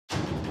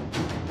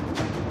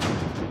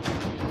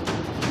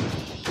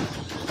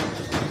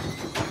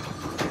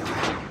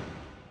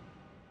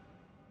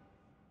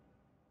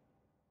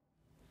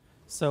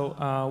So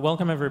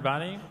welcome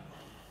everybody.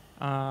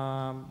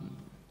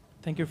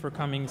 Thank you for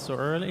coming so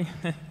early.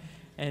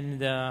 And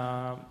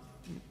now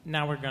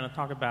we're going to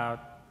talk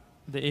about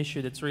the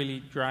issue that's really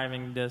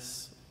driving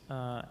this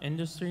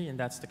industry, and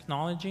that's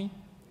technology.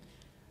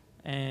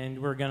 And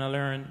we're going to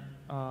learn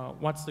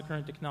what's the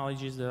current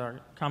technologies that are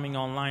coming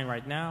online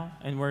right now,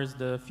 and where's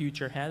the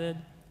future headed,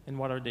 and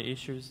what are the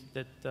issues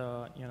that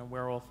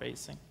we're all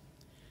facing.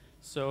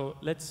 So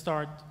let's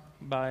start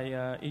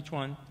by each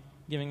one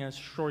giving a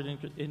short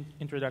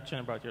introduction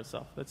about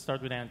yourself. Let's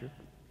start with Andrew.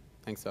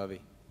 Thanks,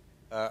 Avi.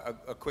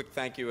 A quick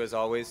thank you, as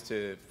always,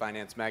 to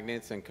Finance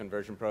Magnates and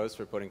Conversion Pros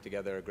for putting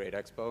together a great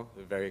expo.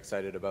 We're very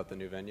excited about the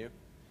new venue.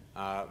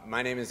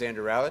 My name is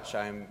Andrew Ralich.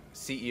 I'm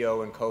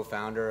CEO and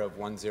co-founder of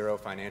ONEZERO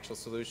Financial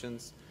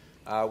Solutions.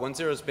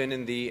 ONEZERO has been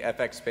in the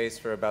FX space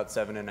for about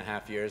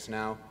 7.5 years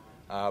now,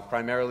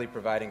 primarily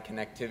providing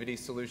connectivity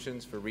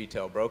solutions for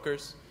retail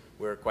brokers.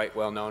 We're quite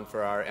well known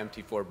for our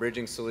MT4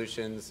 bridging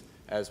solutions,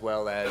 as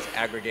well as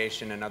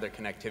aggregation and other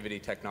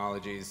connectivity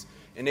technologies,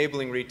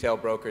 enabling retail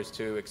brokers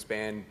to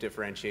expand,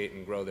 differentiate,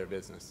 and grow their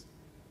business.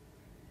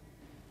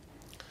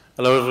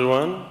 Hello,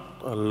 everyone.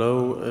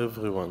 Hello,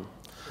 everyone.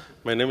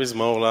 My name is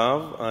Maor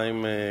Lahav.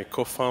 I'm a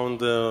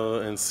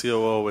co-founder and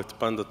COO at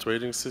PANDA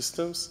Trading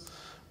Systems.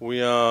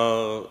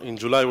 In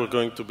July, we're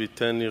going to be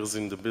 10 years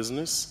in the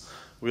business.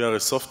 We are a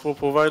software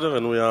provider,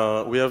 and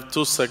we have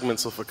two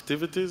segments of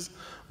activities.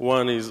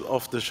 One is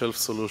off-the-shelf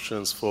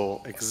solutions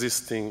for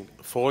existing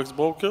Forex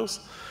brokers,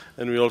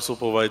 and we also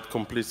provide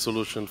complete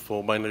solution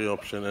for binary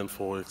option and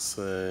Forex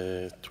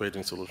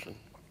trading solution.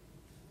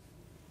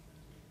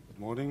 Good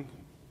morning.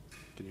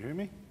 Can you hear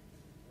me?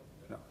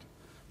 No.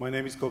 My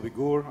name is Kobi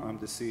Gur. I'm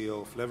the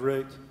CEO of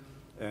LEVERATE,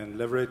 and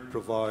LEVERATE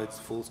provides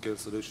full-scale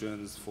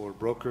solutions for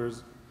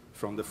brokers,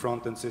 from the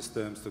front-end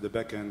systems to the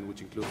back-end, which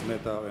includes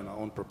Meta and our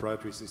own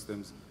proprietary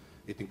systems.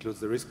 It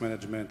includes the risk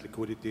management,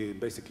 liquidity, and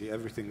basically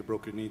everything a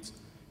broker needs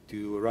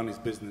to run his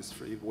business,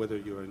 whether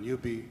you're a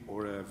newbie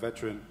or a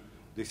veteran.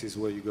 This is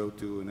where you go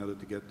to in order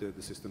to get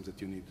the systems that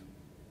you need.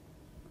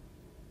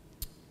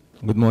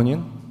 Good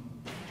morning.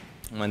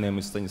 My name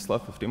is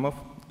Stanislav Efremov,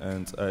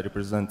 and I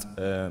represent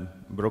a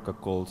broker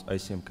called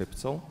ICM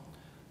Capital.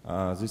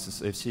 This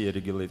is a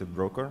FCA-regulated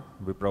broker.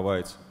 We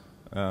provide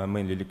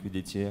mainly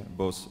liquidity,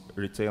 both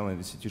retail and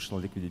institutional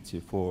liquidity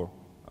for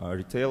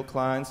retail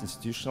clients,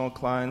 institutional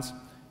clients.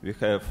 We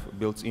have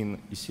built-in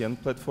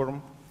ECN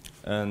platform,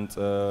 and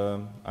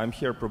I'm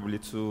here probably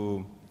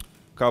to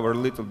cover a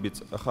little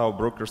bit how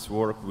brokers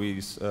work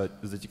with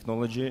the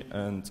technology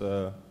and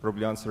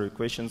probably answer your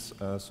questions.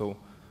 So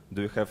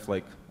do you have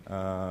like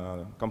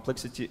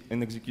complexity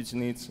in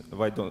executing it?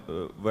 Why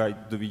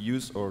do we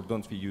use or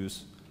don't we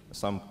use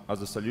some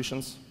other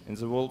solutions in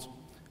the world?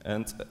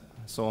 And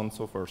so on and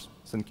so forth.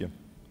 Thank you.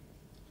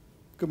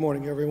 Good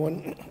morning,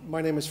 everyone.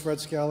 My name is Fred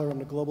Scala. I'm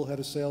the global head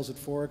of sales at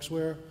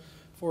FOREXWARE.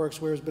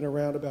 FOREXWARE has been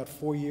around about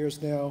 4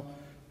 years now.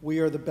 We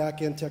are the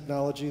back-end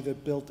technology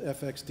that built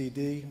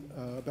FXDD.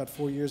 About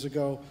 4 years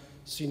ago,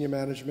 senior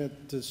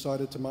management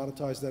decided to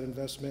monetize that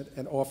investment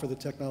and offer the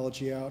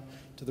technology out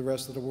to the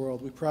rest of the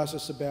world. We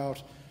process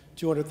about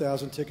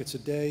 200,000 tickets a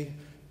day.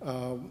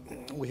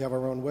 We have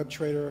our own web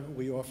trader.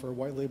 We offer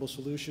white label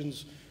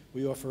solutions.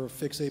 We offer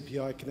fixed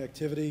API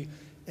connectivity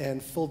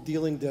and full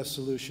dealing desk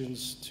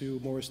solutions to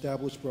more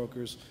established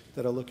brokers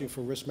that are looking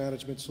for risk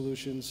management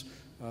solutions,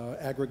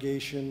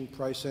 aggregation,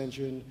 price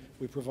engine.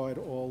 We provide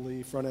all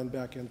the front-end,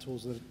 back-end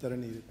tools that are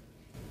needed.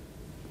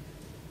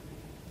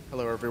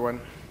 Hello, everyone.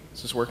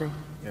 Is this working?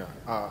 Yeah.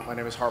 My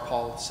name is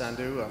Harpal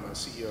Sandhu. I'm a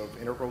CEO of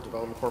Integral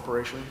Development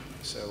Corporation.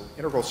 So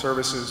Integral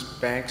services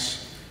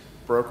banks,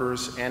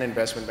 brokers, and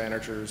investment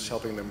managers,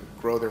 helping them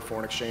grow their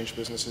foreign exchange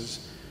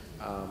businesses.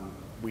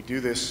 We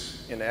do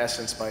this, in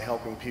essence, by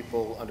helping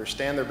people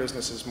understand their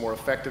businesses more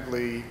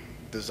effectively,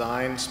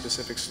 design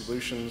specific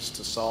solutions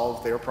to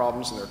solve their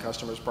problems and their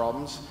customers'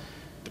 problems,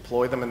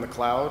 deploy them in the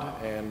cloud,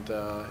 and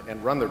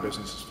run their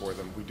businesses for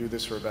them. We do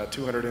this for about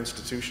 200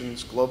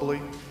 institutions globally,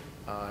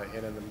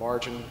 and in the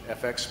margin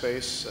FX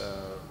space,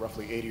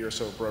 roughly 80 or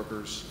so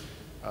brokers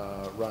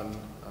run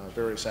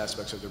various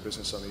aspects of their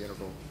business on the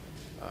Integral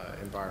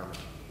environment.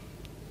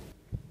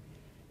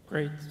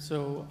 Great.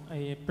 So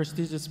a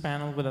prestigious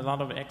panel with a lot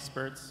of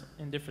experts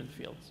in different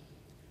fields.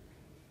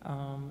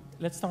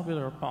 Let's start with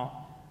Harpal.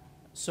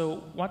 So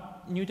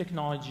what new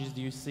technologies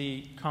do you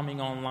see coming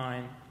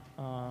online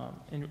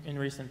in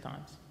recent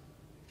times?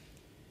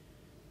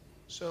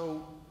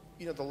 So,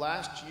 the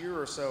last year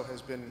or so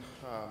has been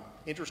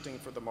interesting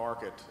for the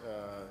market.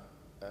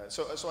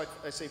 So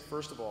I say,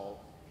 first of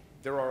all,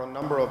 there are a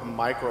number of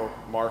micro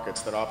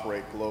markets that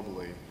operate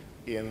globally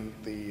in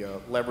the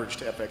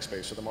leveraged FX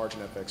space or the margin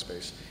FX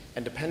space.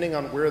 And depending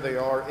on where they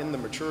are in the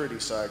maturity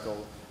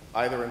cycle,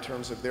 either in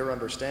terms of their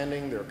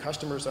understanding, their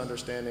customers'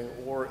 understanding,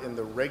 or in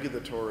the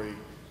regulatory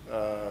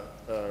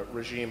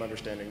regime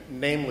understanding,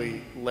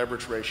 namely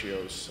leverage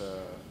ratios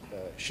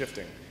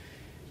shifting,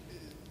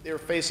 they're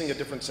facing a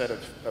different set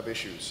of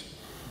issues.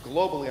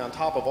 Globally, on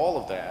top of all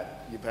of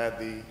that, you've had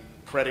the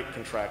credit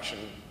contraction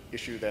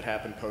issue that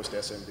happened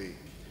post-SMB.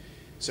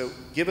 So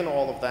given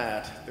all of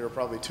that, there are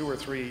probably 2 or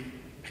 3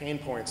 pain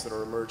points that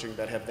are emerging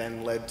that have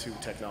then led to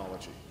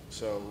technology.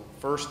 So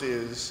first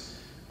is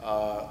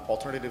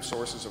alternative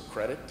sources of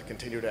credit to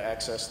continue to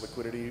access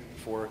liquidity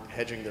for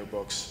hedging their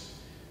books.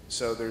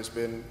 So there's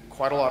been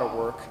quite a lot of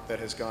work that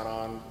has gone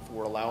on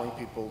for allowing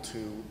people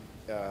to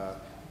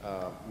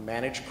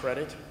manage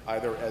credit,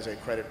 either as a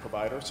credit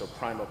provider, so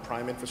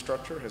prime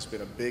infrastructure has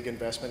been a big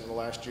investment in the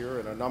last year,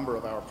 and a number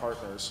of our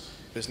partners,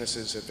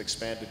 businesses have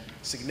expanded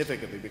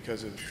significantly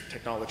because of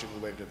technology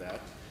related to that.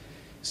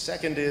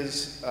 Second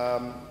is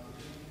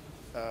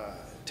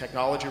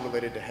technology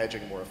related to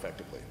hedging more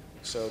effectively.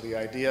 So the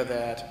idea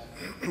that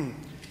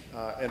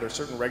under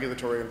certain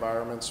regulatory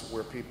environments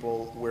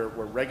where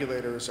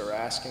regulators are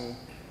asking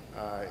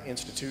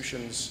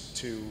institutions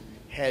to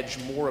hedge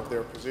more of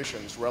their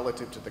positions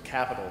relative to the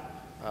capital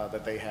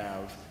that they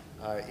have,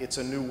 it's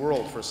a new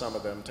world for some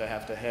of them to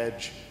have to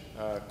hedge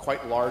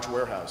quite large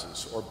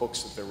warehouses or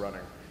books that they're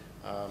running.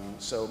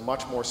 So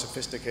much more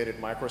sophisticated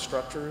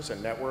microstructures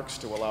and networks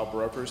to allow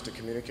brokers to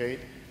communicate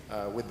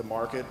with the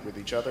market, with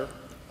each other,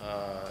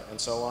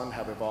 and so on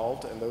have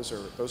evolved, and those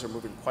are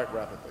moving quite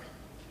rapidly.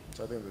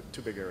 So I think the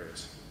 2 big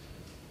areas.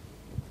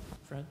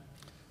 Fred?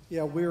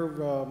 Yeah,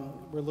 we're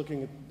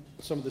looking at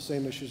some of the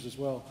same issues as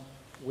well.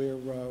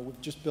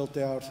 We've just built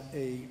out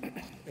a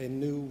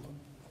new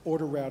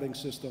order routing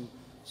system,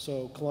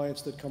 so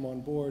clients that come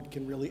on board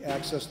can really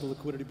access the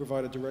liquidity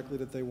provider directly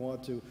that they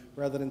want to,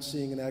 rather than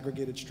seeing an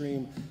aggregated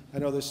stream. I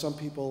know there's some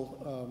people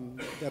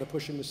that are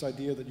pushing this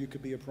idea that you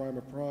could be a prime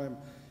of prime,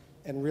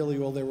 and really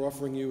all they're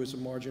offering you is a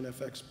margin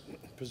FX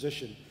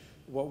position.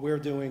 What we're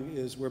doing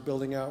is we're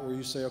building out where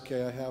you say,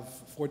 okay, I have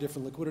 4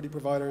 different liquidity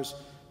providers,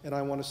 and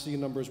I want to see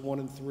numbers 1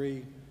 and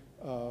 3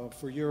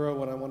 for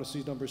euro, and I want to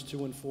see numbers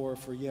 2 and 4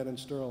 for yen and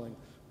sterling.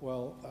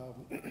 Well,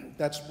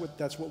 that's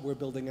what we're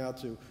building out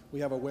to.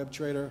 We have a web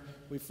trader.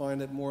 We find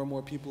that more and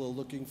more people are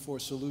looking for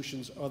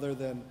solutions other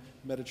than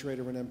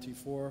MetaTrader and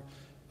MT4.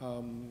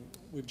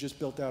 We've just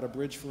built out a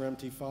bridge for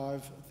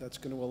MT5 that's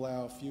going to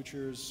allow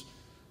futures,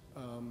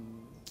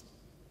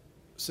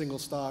 single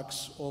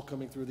stocks, all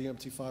coming through the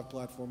MT5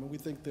 platform, and we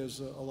think there's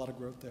a lot of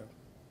growth there.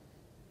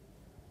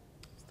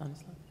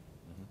 Stanislav?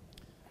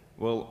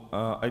 Well,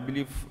 I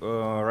believe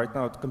right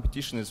now the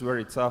competition is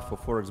very tough for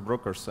forex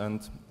brokers,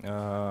 and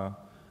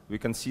we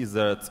can see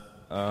that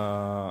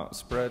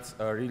spreads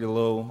are really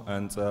low,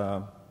 and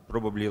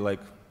probably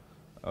like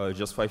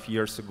just 5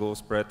 years ago,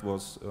 spread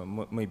was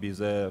maybe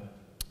the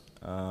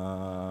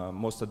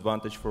most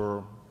advantage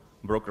for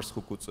brokers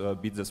who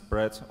could beat the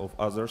spread of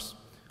others.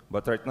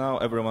 But right now,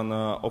 everyone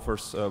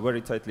offers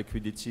very tight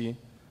liquidity,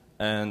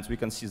 and we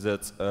can see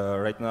that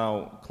right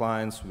now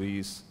clients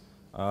with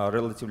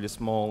relatively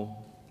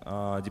small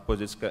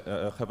deposits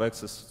have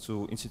access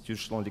to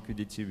institutional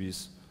liquidity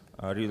with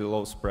really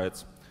low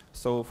spreads.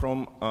 So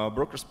from a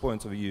broker's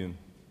point of view,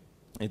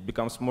 it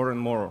becomes more and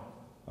more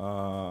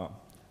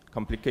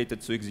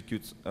complicated to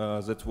execute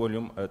that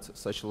volume at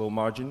such a low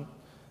margin.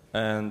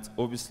 And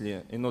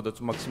obviously, in order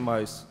to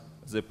maximize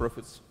the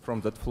profits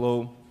from that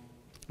flow,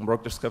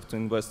 brokers have to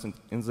invest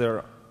in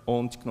their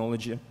own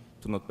technology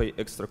to not pay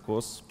extra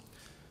costs.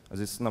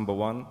 This is number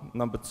 1.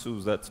 Number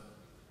 2, that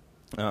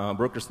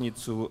brokers need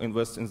to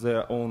invest in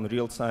their own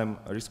real-time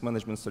risk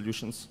management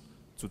solutions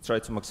to try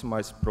to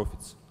maximize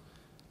profits.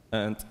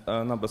 And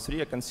number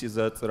 3, I can see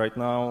that right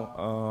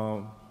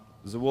now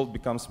the world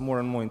becomes more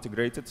and more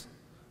integrated.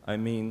 I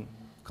mean,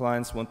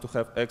 clients want to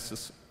have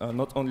access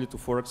not only to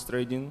forex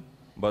trading,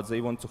 but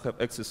they want to have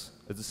access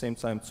at the same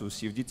time to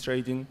CFD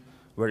trading,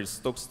 various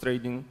stocks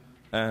trading,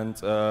 and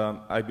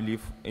I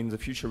believe in the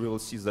future we will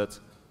see that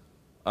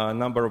a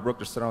number of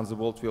brokers around the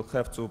world will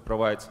have to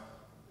provide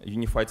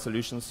unified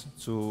solutions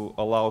to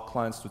allow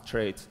clients to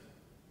trade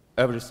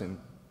everything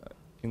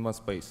in one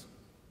space.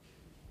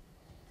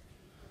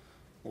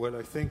 Well,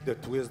 I think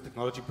that we as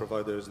technology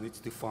providers need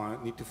to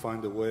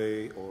find a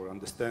way or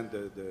understand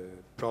the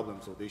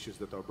problems or the issues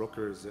that our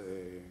brokers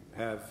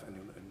have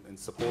and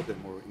support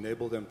them or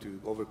enable them to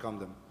overcome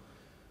them.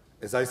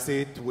 As I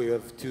see it, we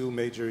have 2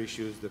 major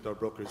issues that our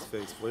brokers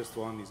face. First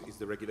one is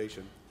the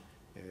regulation.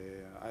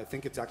 I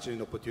think it's actually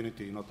an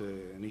opportunity, not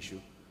an issue.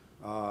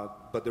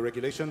 But the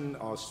regulation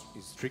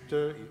is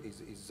stricter,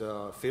 is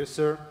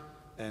fiercer,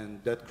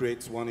 and that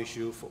creates one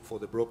issue for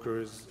the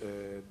brokers,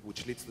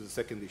 which leads to the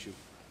second issue.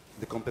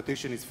 The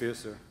competition is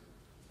fiercer.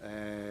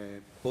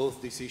 Both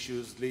these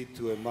issues lead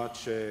to a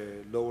much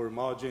lower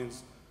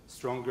margins,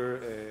 stronger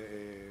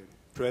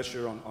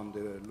pressure on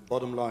the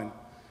bottom line.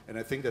 And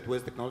I think that we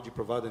as technology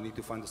provider need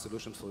to find a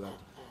solution for that.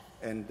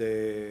 And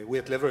we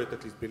at Leverate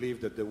at least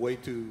believe that the way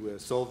to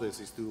solve this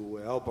is to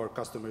help our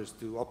customers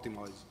to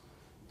optimize.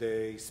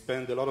 They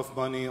spend a lot of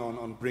money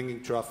on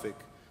bringing traffic,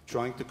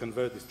 trying to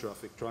convert this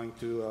traffic, trying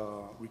to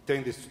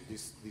retain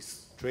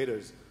these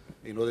traders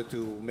in order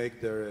to make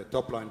their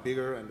top line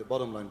bigger and the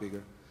bottom line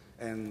bigger.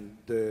 And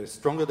the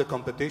stronger the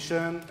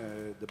competition,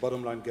 the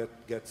bottom line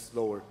gets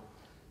lower.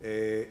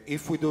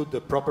 If we do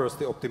the proper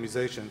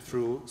optimization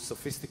through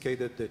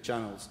sophisticated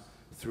channels,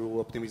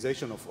 through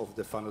optimization of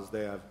the funnels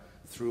they have,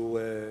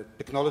 through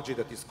technology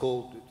that is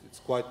called, it's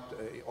quite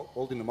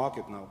old in the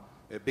market now,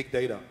 big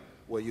data,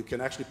 where you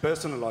can actually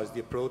personalize the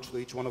approach to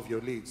each one of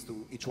your leads,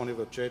 to each one of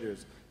your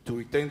traders, to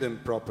retain them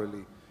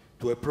properly,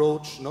 to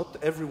approach, not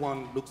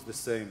everyone looks the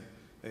same,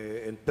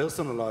 and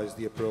personalize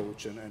the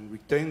approach and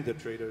retain the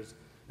traders.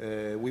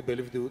 We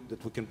believe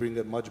that we can bring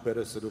a much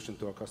better solution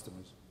to our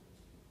customers.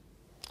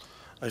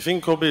 I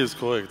think Kobi is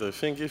correct. I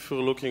think if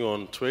you're looking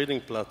on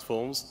trading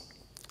platforms,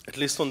 at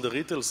least on the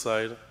retail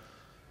side,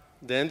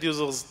 the end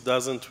users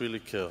doesn't really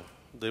care.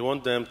 They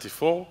want the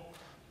MT4,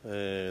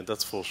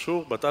 that's for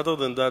sure, but other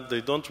than that,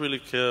 they don't really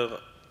care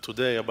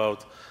today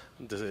about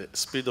the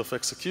speed of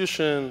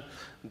execution,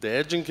 the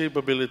edging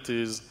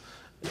capabilities,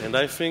 and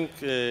I think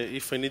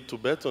if I need to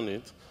bet on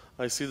it,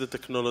 I see the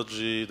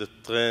technology, the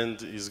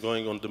trend is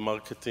going on the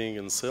marketing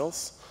and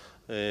sales.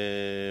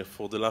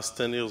 For the last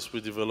 10 years,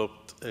 we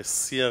developed a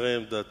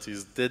CRM that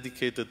is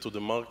dedicated to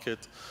the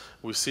market.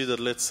 We see that,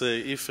 let's say,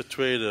 if a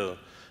trader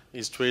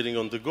is trading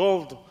on the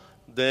gold,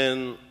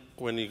 then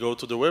when you go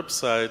to the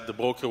website, the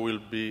broker will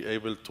be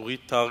able to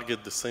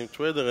retarget the same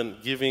trader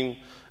and giving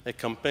a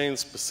campaign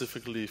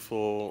specifically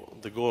for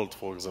the gold,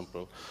 for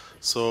example.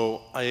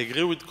 So I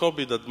agree with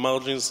Kobi that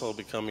margins are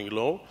becoming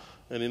low,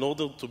 and in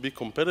order to be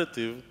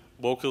competitive,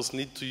 brokers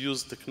need to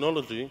use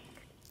technology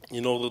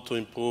in order to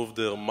improve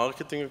their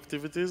marketing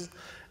activities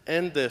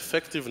and the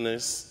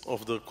effectiveness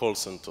of their call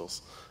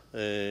centers.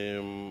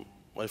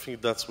 I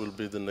think that will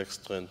be the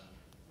next trend.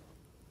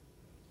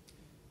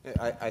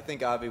 I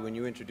think, Avi, when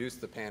you introduced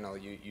the panel,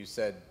 you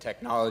said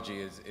technology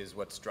is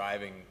what's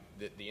driving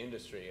the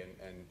industry,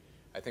 and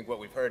I think what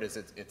we've heard is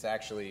it's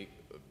actually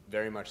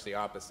very much the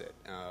opposite.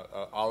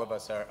 All of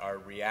us are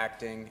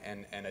reacting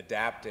and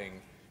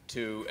adapting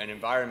to an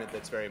environment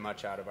that's very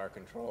much out of our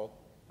control.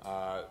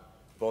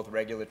 Both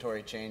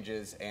regulatory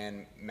changes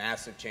and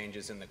massive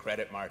changes in the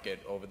credit market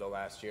over the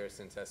last year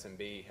since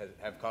SMB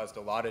have caused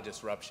a lot of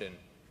disruption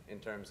in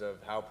terms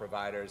of how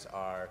providers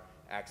are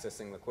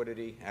accessing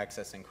liquidity,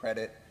 accessing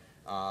credit,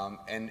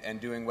 and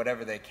doing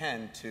whatever they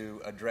can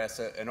to address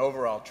an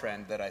overall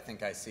trend that I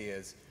think I see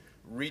as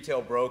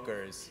retail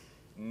brokers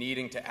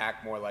needing to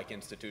act more like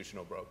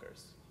institutional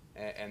brokers.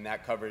 And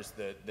that covers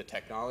the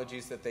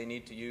technologies that they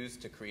need to use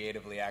to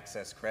creatively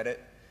access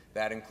credit.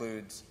 That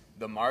includes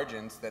the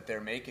margins that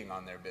they're making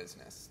on their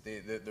business.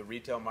 The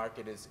retail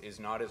market is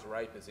not as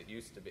ripe as it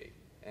used to be.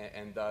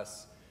 And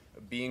thus,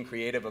 being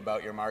creative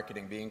about your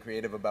marketing, being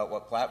creative about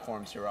what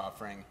platforms you're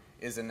offering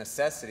is a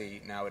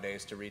necessity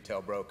nowadays to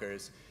retail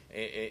brokers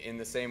in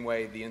the same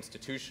way the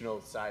institutional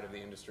side of the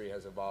industry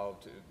has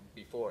evolved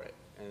before it.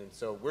 And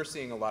so we're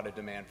seeing a lot of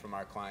demand from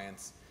our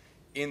clients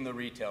in the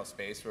retail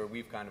space, where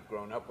we've kind of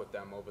grown up with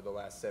them over the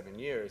last 7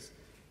 years,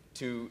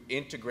 to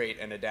integrate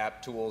and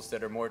adapt tools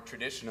that are more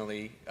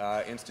traditionally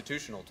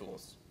institutional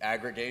tools.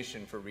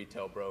 Aggregation for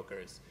retail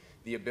brokers,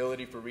 the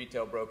ability for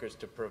retail brokers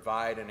to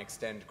provide and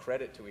extend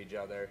credit to each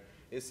other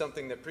is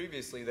something that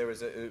previously there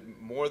was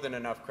more than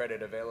enough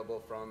credit available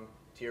from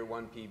tier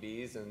 1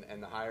 PBs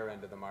and the higher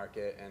end of the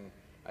market. And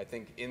I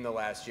think in the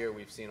last year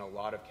we've seen a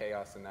lot of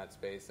chaos in that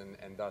space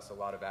and thus a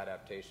lot of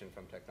adaptation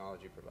from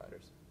technology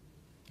providers.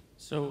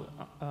 So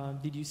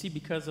did you see,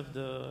 because of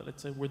the,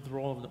 let's say,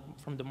 withdrawal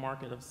from the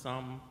market of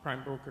some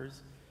prime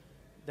brokers,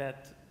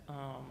 that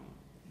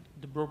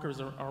the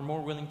brokers are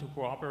more willing to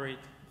cooperate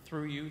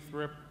through you,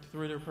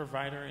 through their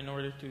provider, in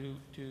order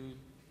to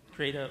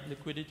create a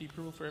liquidity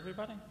pool for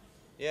everybody?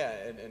 Yeah,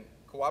 and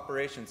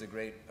cooperation is a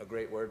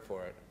great word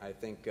for it. I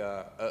think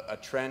a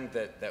trend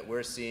that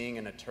we're seeing,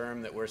 and a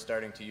term that we're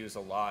starting to use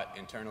a lot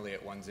internally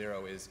at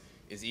ONEZERO is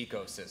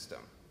ecosystem.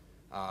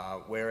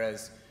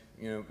 Whereas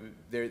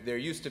there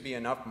used to be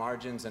enough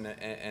margins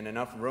and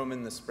enough room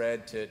in the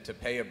spread to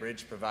pay a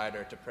bridge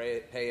provider, to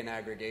pay an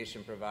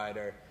aggregation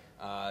provider,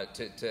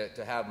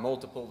 to have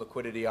multiple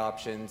liquidity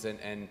options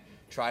and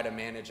try to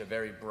manage a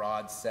very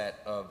broad set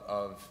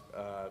of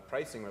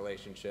pricing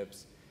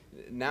relationships.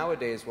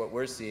 Nowadays, what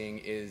we're seeing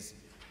is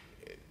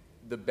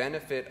the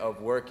benefit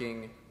of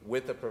working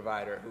with a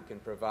provider who can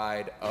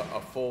provide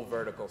a full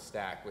vertical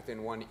stack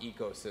within one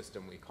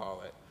ecosystem, we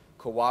call it.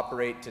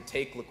 Cooperate to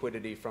take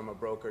liquidity from a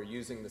broker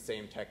using the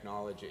same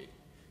technology.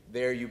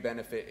 There you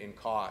benefit in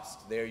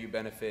cost. There you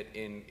benefit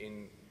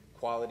in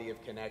quality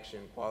of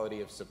connection, quality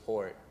of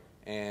support.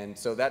 And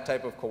so that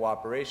type of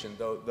cooperation,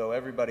 though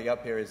everybody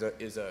up here is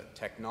a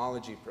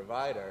technology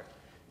provider,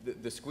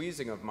 the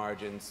squeezing of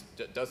margins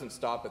doesn't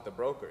stop at the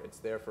broker. It's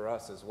there for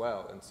us as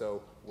well. And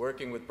so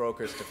working with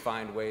brokers to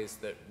find ways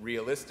that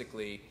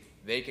realistically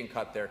they can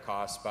cut their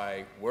costs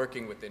by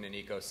working within an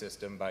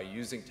ecosystem, by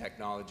using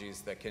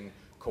technologies that can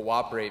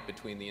cooperate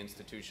between the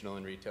institutional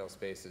and retail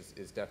spaces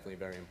is definitely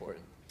very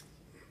important.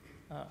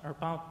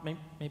 Harpal,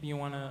 maybe you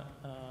want to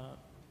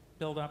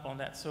build up on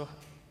that. So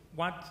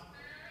what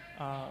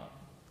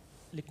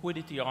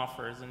liquidity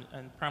offers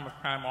and prime of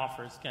prime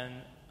offers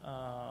can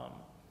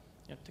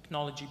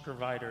technology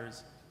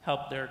providers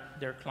help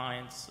their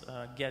clients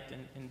get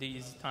in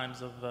these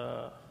times of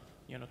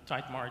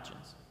tight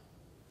margins?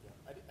 Yeah,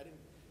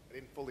 I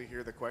didn't fully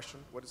hear the question.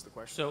 What is the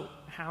question? So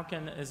how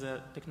can, as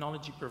a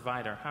technology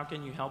provider, how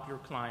can you help your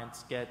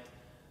clients get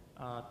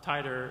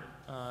tighter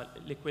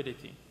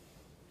liquidity?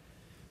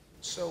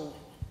 So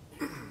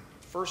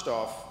first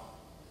off,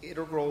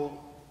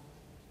 Integral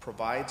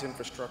provides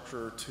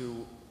infrastructure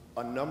to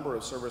a number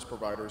of service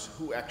providers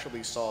who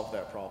actually solve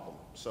that problem.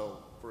 So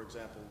for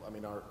example, I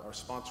mean, our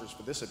sponsors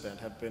for this event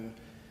have been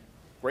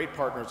great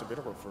partners of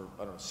Integral for,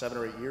 I don't know, 7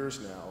 or 8 years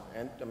now.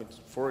 And I mean,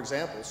 for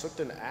example,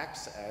 Sukden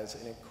acts as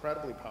an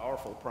incredibly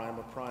powerful prime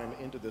of prime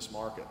into this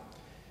market.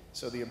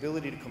 So the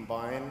ability to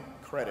combine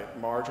credit,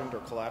 margined or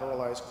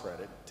collateralized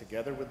credit,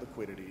 together with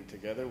liquidity,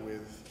 together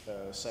with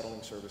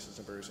settling services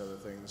and various other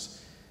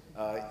things,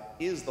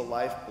 is the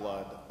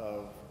lifeblood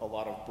of a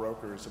lot of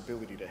brokers'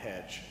 ability to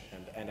hedge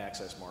and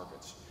access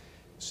markets.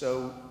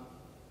 So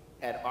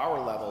at our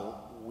level,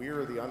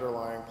 we're the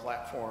underlying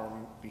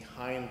platform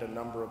behind a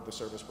number of the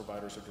service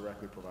providers who are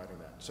directly providing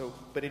that. So,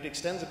 but it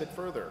extends a bit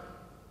further,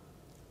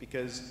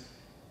 because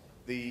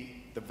the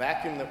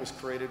vacuum that was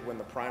created when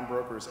the prime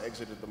brokers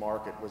exited the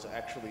market was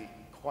actually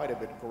quite a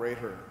bit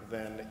greater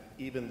than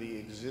even the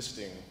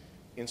existing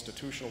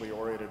institutionally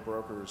oriented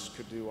brokers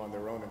could do on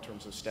their own in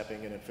terms of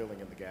stepping in and filling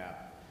in the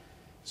gap.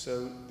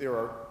 So there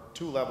are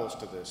 2 levels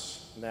to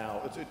this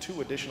now,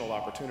 2 additional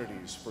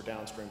opportunities for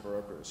downstream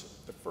brokers.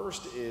 The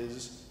first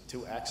is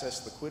to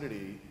access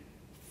liquidity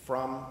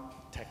from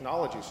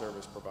technology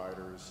service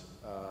providers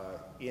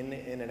in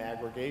an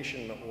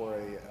aggregation or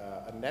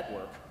a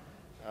network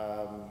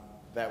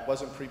that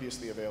wasn't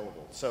previously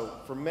available.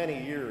 So for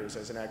many years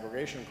as an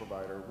aggregation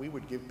provider, we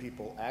would give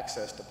people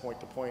access to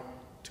point-to-point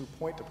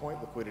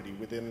liquidity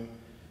within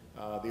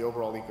the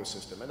overall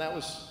ecosystem. And that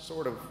was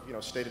sort of, you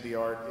know,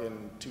 state-of-the-art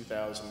in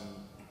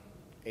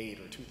 2008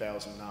 or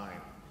 2009.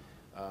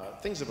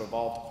 Things have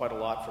evolved quite a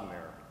lot from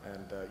there.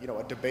 And, you know,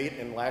 a debate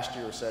in last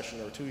year's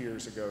session or 2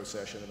 years ago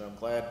session, and I'm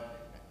glad,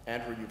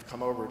 Andrew, you've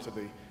come over to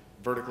the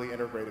vertically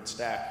integrated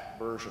stack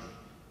version,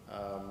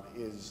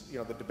 is, you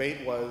know, the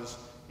debate was,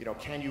 you know,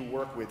 can you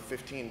work with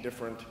 15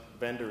 different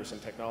vendors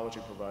and technology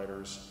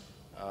providers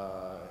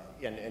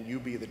and you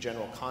be the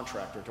general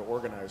contractor to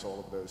organize all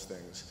of those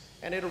things?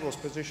 And Integral's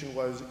position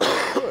was, you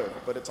could,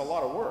 but it's a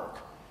lot of work.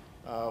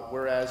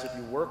 Whereas if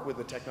you work with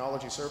a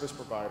technology service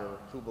provider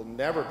who will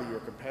never be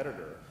your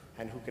competitor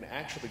and who can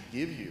actually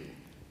give you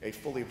a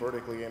fully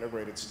vertically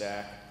integrated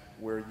stack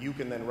where you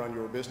can then run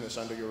your business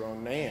under your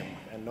own name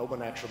and no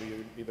one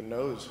actually even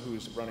knows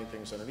who's running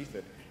things underneath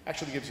it,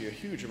 actually gives you a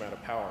huge amount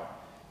of power.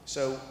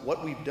 So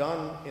what we've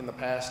done in the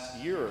past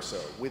year or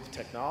so with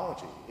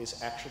technology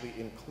is actually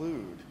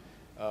include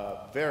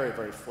very,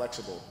 very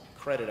flexible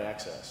credit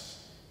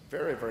access,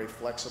 very, very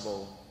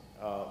flexible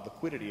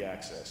liquidity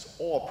access,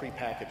 all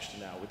prepackaged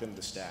now within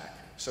the stack.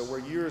 So where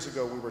years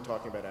ago we were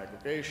talking about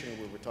aggregation,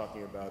 we were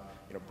talking about,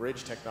 you know,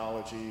 bridge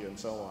technology and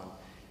so on,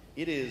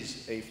 it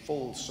is a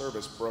full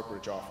service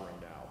brokerage offering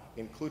now,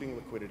 including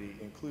liquidity,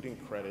 including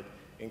credit,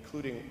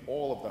 including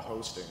all of the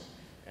hosting.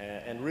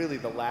 And really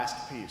the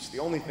last piece, the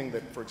only thing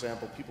that, for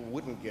example, people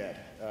wouldn't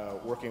get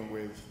working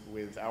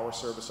with our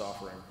service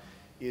offering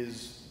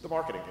is the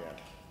marketing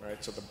ad,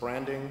 right? So the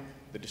branding,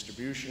 the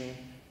distribution,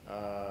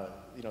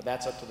 you know,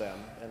 that's up to them.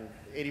 And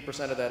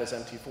 80% of that is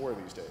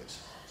MT4 these days.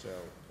 So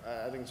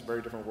I think it's a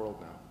very different world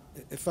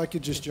now. If I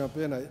could just jump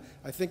in,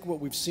 I think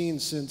what we've seen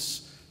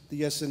since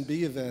the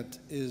SNB event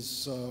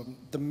is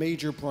the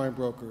major prime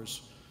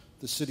brokers,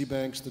 the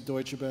Citibanks, the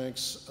Deutsche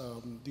Banks,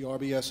 the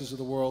RBSs of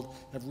the world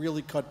have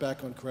really cut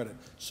back on credit.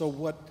 So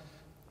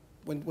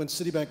when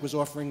Citibank was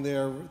offering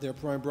their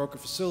prime broker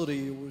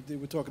facility, they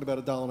were talking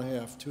about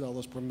 $1.50,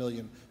 $2 per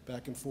million,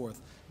 back and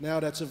forth. Now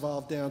that's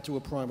evolved down to a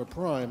prime of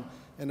prime,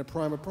 and the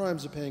prime of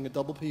primes are paying a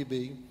double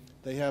PB.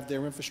 They have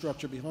their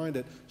infrastructure behind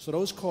it. So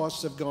those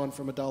costs have gone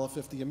from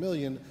 $1.50 a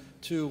million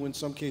to, in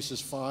some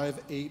cases, $5,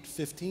 $8,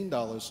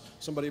 $15.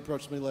 Somebody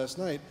approached me last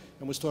night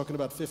and was talking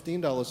about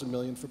 $15 a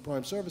million for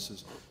prime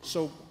services.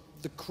 So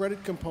the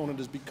credit component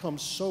has become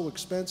so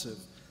expensive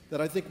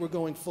that I think we're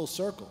going full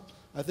circle.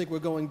 I think we're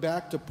going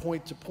back to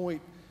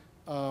point-to-point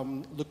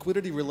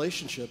liquidity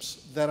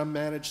relationships that are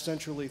managed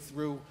centrally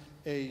through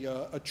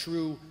a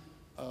true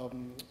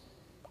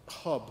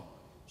hub.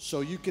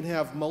 So you can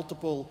have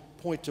multiple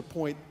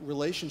point-to-point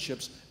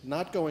relationships,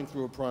 not going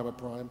through a prime of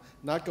prime,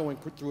 not going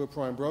through a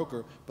prime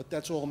broker, but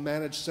that's all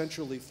managed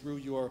centrally through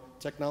your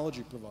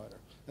technology provider.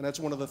 And that's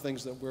one of the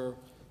things that we're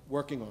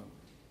working on.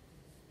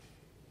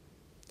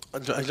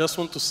 I just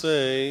want to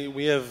say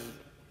we have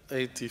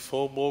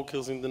 84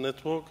 brokers in the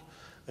network.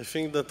 I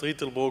think that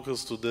retail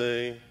brokers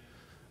today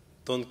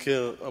don't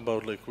care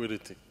about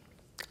liquidity.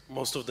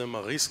 Most of them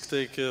are risk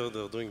takers,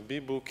 they're doing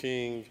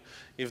B-booking.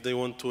 If they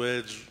want to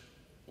hedge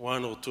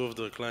 1 or 2 of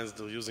their clients,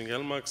 they're using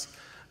LMAX.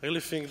 I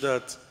really think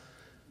that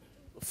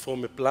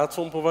from a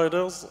platform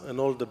providers and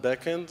all the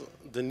backend,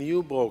 the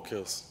new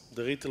brokers,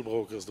 the retail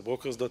brokers, the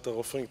brokers that are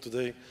offering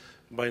today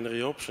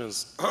binary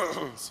options,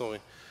 sorry,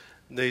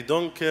 they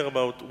don't care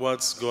about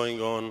what's going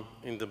on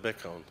in the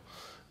background.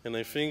 And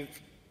I think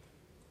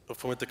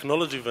from a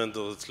technology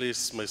vendor, at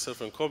least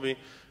myself and Kobi,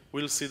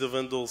 we'll see the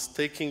vendors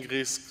taking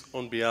risks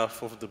on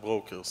behalf of the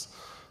brokers.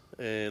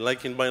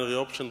 Like in binary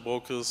option,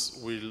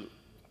 brokers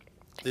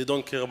they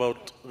don't care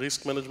about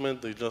risk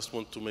management, they just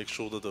want to make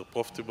sure that they're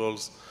profitable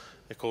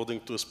according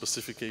to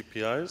specific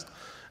APIs.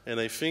 And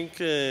I think,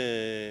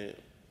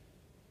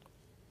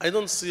 I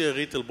don't see a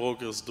retail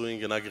brokers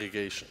doing an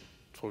aggregation,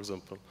 for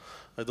example.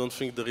 I don't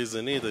think there is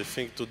a need. I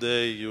think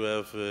today you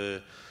have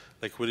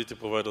liquidity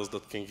providers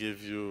that can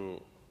give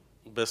you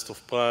best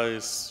of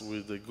price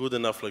with a good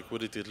enough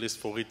liquidity, at least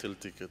for retail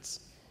tickets.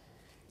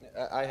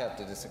 I have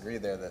to disagree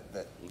there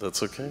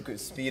That's okay.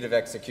 Speed of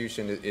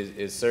execution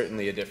is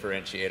certainly a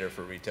differentiator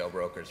for retail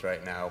brokers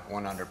right now,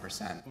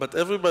 100%. But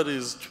everybody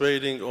is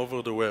trading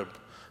over the web.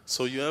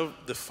 So you have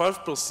the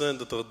 5%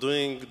 that are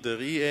doing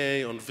the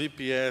EA on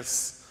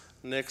VPS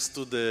next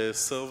to the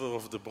server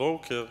of the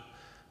broker,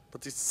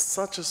 but it's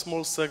such a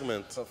small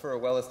segment. So for a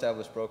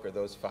well-established broker,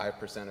 those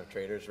 5% of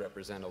traders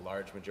represent a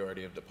large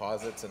majority of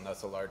deposits and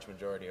thus a large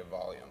majority of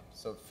volume.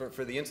 So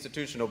for the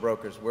institutional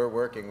brokers we're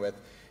working with,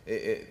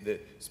 the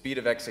speed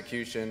of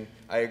execution,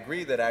 I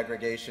agree that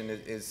aggregation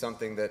is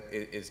something that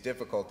is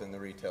difficult in the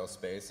retail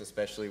space,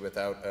 especially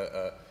without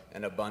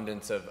an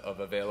abundance of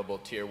available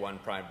tier 1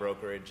 prime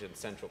brokerage and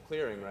central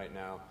clearing right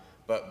now.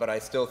 But I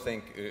still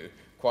think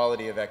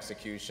quality of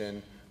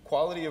execution,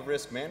 quality of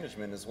risk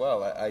management as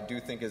well, I do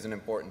think is an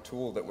important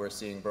tool that we're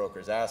seeing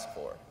brokers ask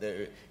for.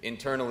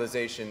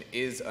 Internalization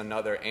is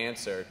another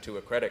answer to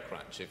a credit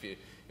crunch.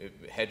 If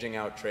hedging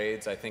out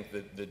trades, I think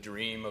the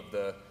dream of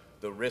the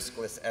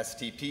riskless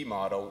STP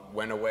model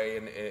went away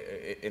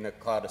in a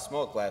cloud of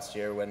smoke last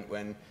year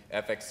when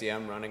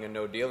FXCM running a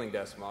no dealing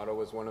desk model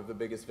was one of the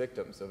biggest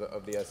victims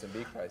of the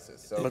SMB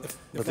crisis. So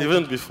but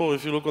even before,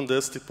 if you look on the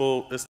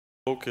STP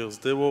brokers,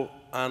 they were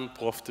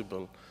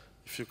unprofitable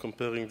if you're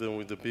comparing them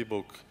with the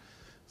B-book.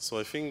 So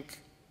I think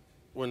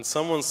when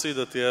someone sees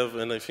that you have,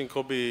 and I think,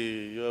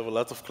 Kobi, you have a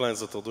lot of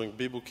clients that are doing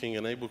B-booking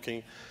and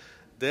A-booking,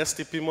 the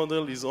STP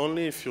model is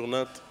only if you're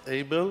not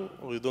able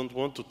or you don't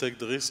want to take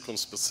the risk on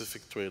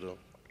specific trader.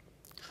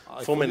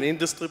 From an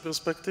industry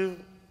perspective,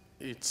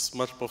 it's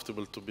much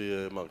profitable to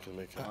be a market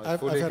maker. I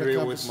fully agree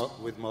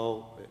with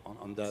Mo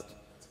on that.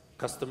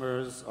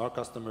 Customers, our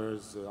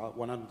customers,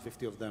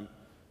 150 of them,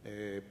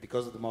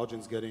 because of the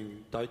margins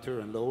getting tighter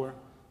and lower,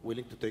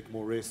 willing to take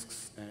more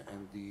risks,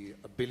 and the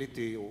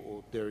ability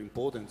or their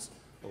importance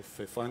of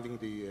finding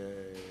the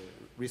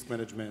risk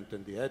management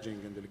and the hedging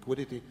and the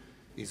liquidity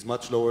is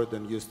much lower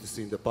than used to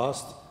see in the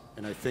past.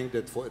 And I think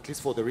that at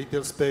least for the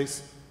retail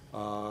space,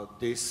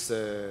 this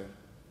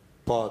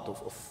part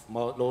of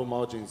lower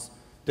margins,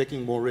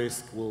 taking more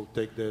risk will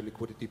take the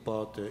liquidity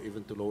part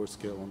even to lower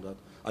scale on that.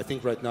 I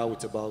think right now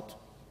it's about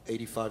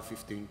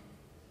 85-15.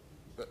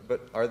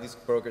 But are these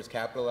brokers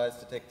capitalized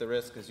to take the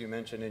risk? As you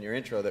mentioned in your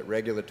intro, that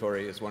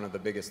regulatory is one of the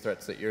biggest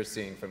threats that you're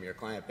seeing from your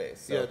client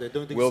base. So yeah, they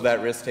don't think will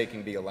that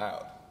risk-taking be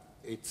allowed?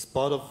 It's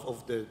part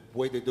of the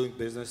way they're doing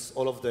business.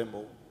 All of them,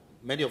 or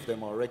many of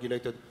them, are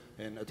regulated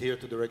and adhere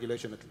to the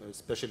regulation,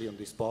 especially on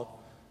this part.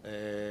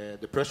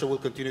 The pressure will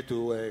continue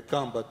to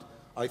come, but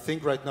I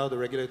think right now the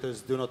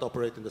regulators do not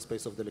operate in the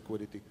space of the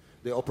liquidity.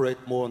 They operate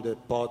more on the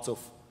parts of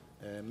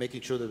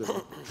making sure that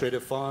the trader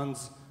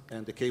funds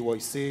and the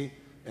KYC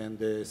and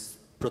the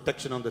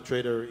protection on the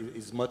trader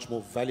is much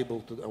more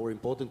valuable to or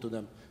important to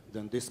them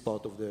than this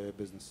part of the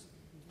business.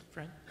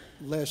 Frank?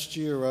 Last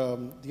year,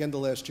 the end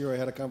of last year, I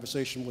had a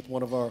conversation with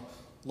one of our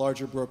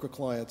larger broker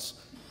clients,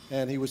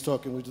 and we were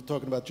talking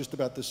about just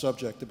about this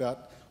subject,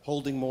 about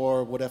holding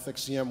more, what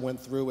FXCM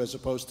went through as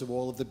opposed to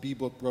all of the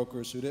B-book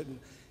brokers who didn't.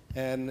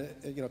 And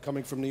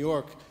coming from New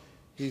York,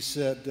 he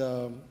said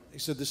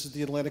this is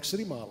the Atlantic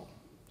City model.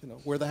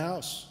 We're the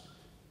house.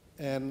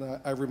 And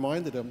I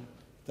reminded him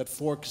that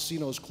 4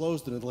 casinos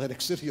closed in Atlantic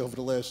City over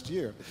the last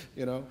year,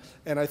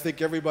 And I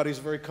think everybody's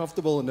very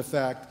comfortable in the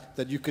fact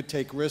that you could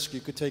take risk, you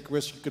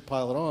could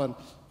pile it on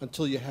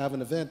until you have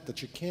an event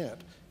that you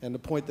can't. And the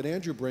point that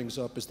Andrew brings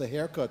up is the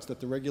haircuts that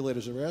the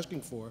regulators are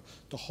asking for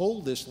to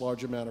hold this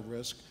large amount of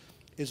risk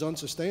is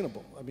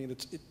unsustainable. I mean,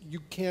 you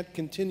can't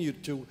continue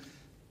to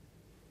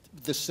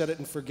the set it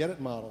and forget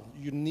it model.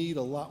 You need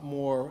a lot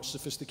more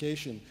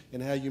sophistication in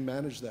how you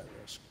manage that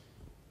risk.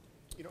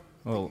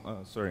 Well,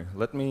 sorry,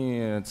 let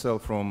me tell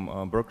from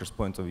a broker's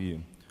point of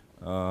view.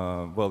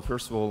 Well,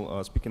 first of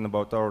all, speaking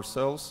about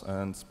ourselves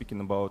and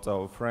speaking about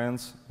our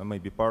friends,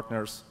 maybe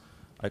partners,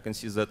 I can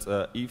see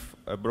that if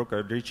a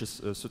broker reaches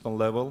a certain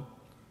level,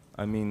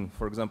 I mean,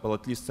 for example,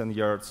 at least 10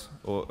 yards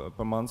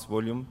per month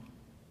volume,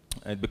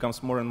 it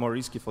becomes more and more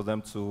risky for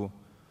them to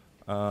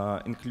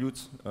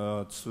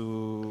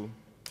to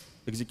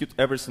execute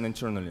everything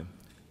internally.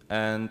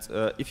 And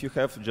if you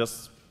have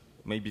just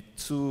maybe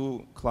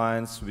 2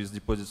 clients with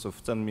deposits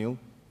of 10 mil,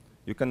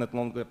 you can no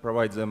longer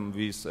provide them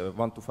with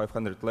 1 to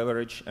 500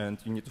 leverage, and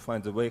you need to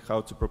find a way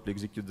how to properly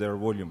execute their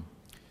volume.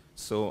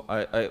 So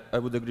I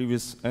would agree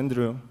with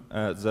Andrew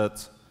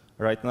that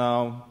right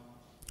now,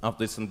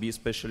 after S&B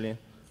especially,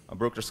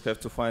 brokers have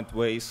to find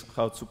ways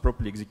how to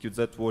properly execute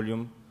that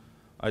volume.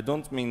 I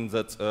don't mean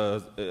that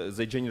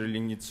they generally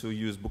need to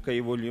use book A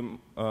volume,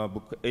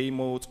 book A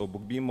mode or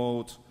book B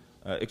mode,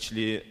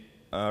 Actually,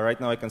 right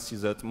now I can see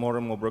that more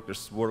and more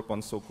brokers work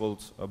on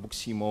so-called book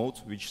C mode,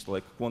 which is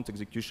like quant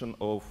execution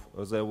of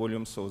their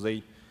volume. So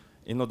they,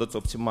 in order to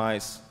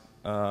optimize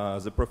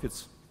the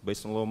profits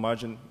based on low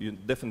margin, you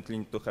definitely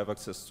need to have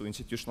access to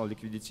institutional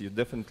liquidity. You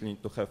definitely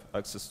need to have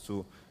access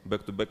to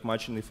back-to-back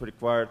matching if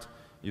required.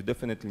 You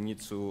definitely need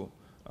to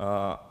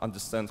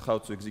understand how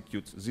to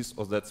execute this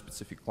or that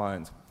specific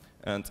client.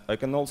 And I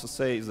can also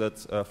say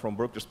that from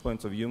broker's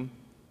point of view,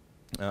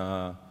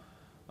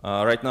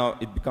 right now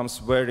it becomes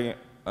very,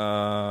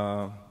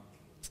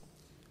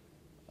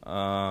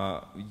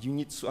 you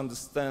need to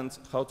understand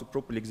how to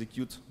properly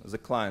execute the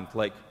client.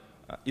 Like,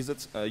 is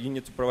it you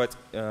need to provide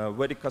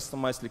very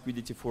customized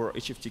liquidity for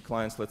HFT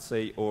clients, let's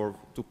say, or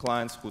to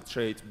clients who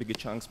trade bigger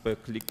chunks per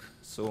click.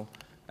 So,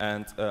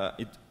 and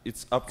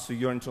it's up to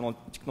your internal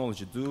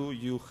technology. Do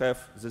you have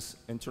this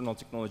internal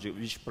technology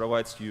which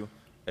provides you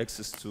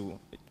access to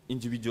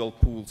individual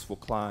pools for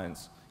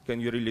clients? Can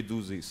you really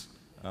do this?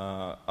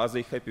 Are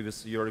they happy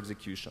with your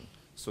execution?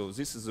 So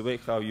this is the way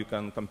how you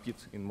can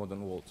compete in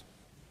modern world.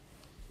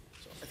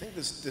 So I think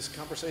this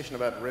conversation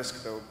about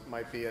risk, though,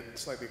 might be at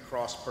slightly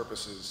cross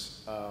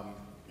purposes.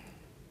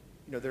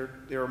 You know,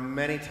 there are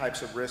many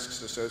types of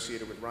risks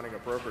associated with running a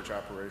brokerage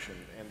operation,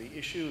 and the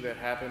issue that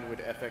happened with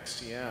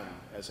FXCM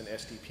as an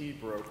SDP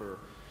broker,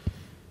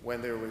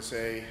 when there was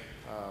a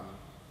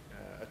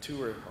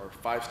 2 or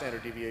 5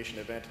 standard deviation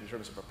event in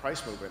terms of a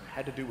price movement,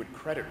 had to do with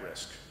credit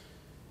risk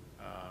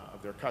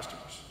of their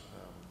customers,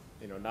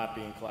 you know, not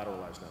being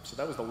collateralized enough. So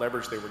that was the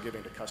leverage they were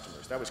giving to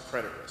customers. That was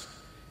credit risk.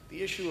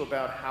 The issue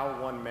about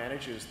how one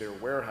manages their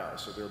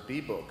warehouse or their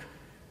B-book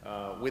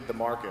with the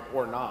market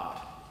or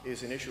not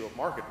is an issue of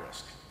market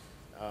risk.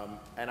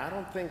 And I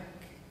don't think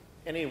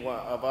any one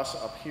of us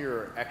up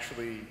here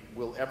actually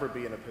will ever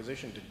be in a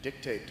position to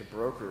dictate to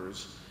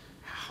brokers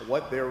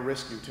what their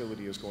risk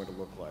utility is going to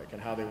look like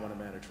and how they want to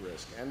manage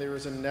risk. And there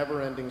is a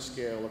never-ending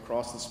scale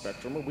across the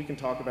spectrum. And we can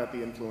talk about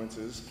the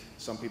influences.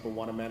 Some people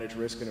want to manage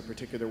risk in a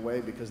particular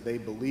way because they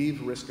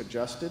believe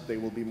risk-adjusted they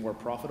will be more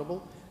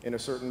profitable in a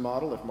certain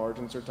model if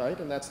margins are tight,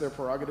 and that's their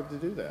prerogative to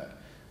do that.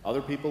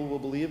 Other people will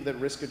believe that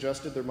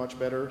risk-adjusted they're much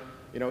better,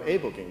 you know,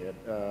 A-booking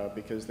it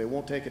because they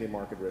won't take any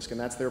market risk, and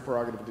that's their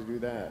prerogative to do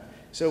that.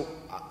 So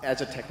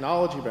as a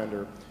technology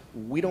vendor,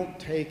 we don't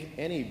take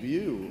any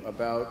view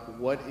about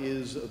what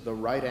is the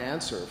right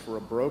answer for a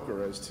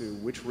broker as to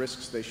which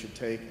risks they should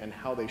take and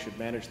how they should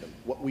manage them.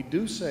 What we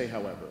do say,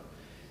 however,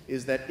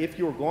 is that if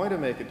you're going to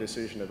make a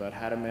decision about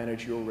how to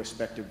manage your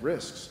respective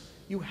risks,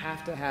 you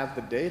have to have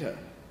the data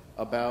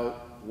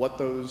about what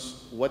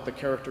the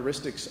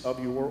characteristics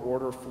of your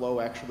order flow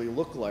actually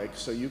look like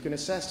so you can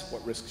assess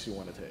what risks you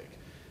want to take.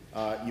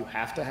 You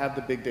have to have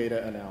the big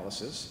data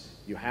analysis.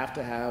 You have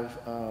to have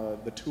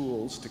the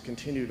tools to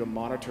continue to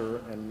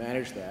monitor and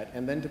manage that,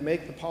 and then to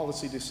make the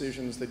policy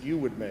decisions that you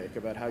would make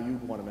about how you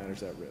want to manage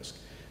that risk.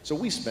 So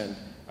we spend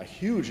a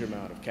huge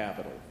amount of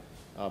capital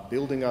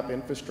building up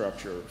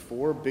infrastructure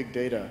for big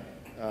data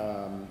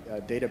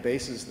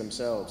databases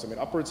themselves. I mean,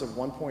 upwards of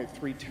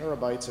 1.3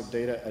 terabytes of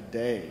data a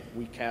day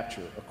we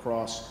capture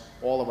across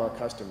all of our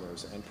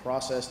customers and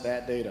process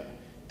that data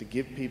to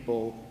give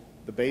people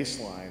the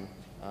baseline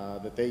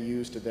that they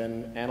use to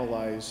then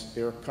analyze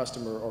their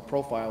customer or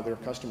profile their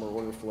customer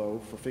order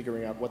flow for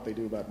figuring out what they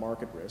do about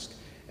market risk.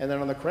 And then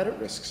on the credit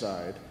risk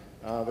side,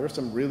 there are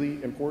some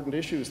really important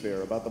issues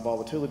there about the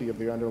volatility of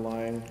the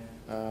underlying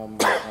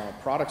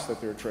products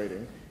that they're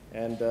trading.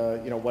 And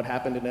you know, what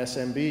happened in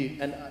SMB.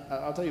 And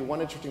I'll tell you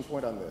one interesting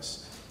point on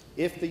this.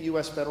 If the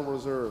US Federal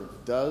Reserve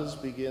does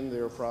begin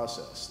their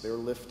process, their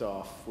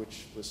liftoff,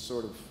 which was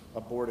sort of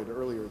aborted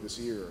earlier this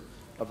year,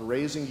 of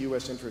raising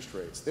US interest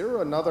rates, there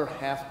are another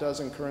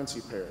half-dozen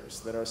currency pairs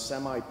that are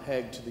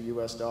semi-pegged to the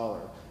US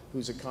dollar,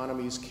 whose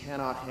economies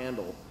cannot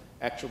handle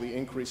actually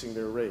increasing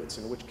their rates,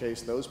 in which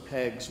case those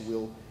pegs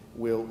will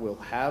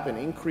have an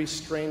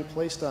increased strain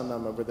placed on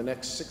them over the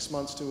next 6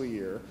 months to a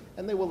year,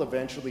 and they will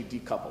eventually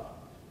decouple.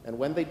 And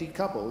when they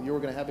decouple, you're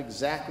going to have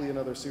exactly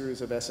another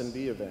series of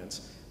SMB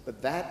events. But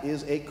that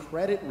is a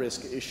credit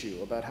risk issue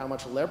about how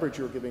much leverage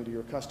you're giving to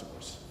your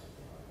customers.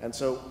 And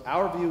so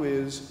our view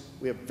is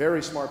we have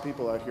very smart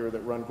people out here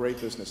that run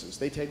great businesses.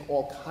 They take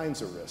all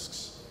kinds of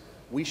risks.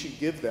 We should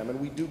give them, and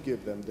we do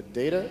give them, the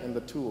data and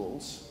the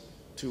tools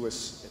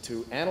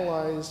to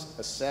analyze,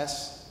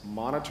 assess,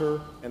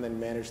 monitor, and then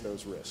manage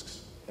those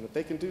risks. And if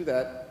they can do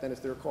that, then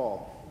it's their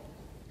call.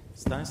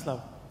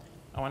 Stanislav,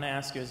 I want to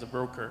ask you as a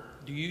broker,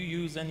 do you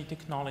use any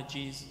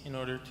technologies in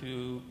order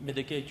to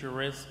mitigate your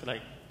risk,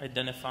 like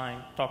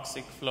identifying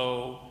toxic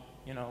flow,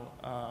 you know,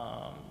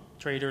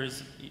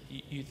 traders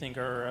you think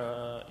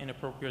are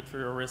inappropriate for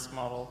your risk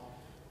model,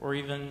 or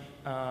even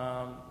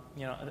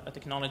you know, a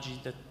technology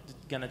that's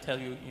going to tell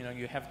you, you know,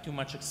 you have too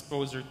much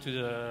exposure to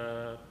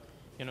the,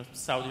 you know,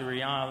 Saudi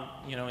Riyal,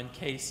 you know, in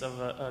case of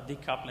a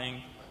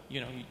decoupling,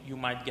 you know, you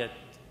might get,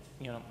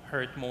 you know,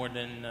 hurt more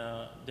than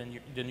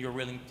you're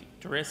willing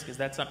to risk. Is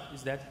that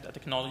a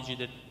technology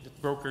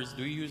that brokers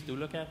do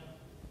look at?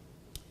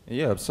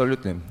 Yeah,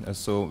 absolutely.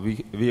 So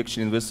we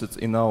actually invested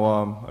in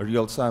our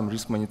real-time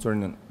risk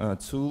monitoring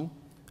tool,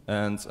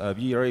 and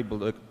we are able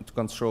to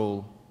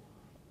control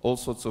all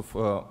sorts of,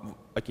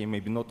 okay,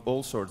 maybe not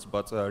all sorts,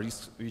 but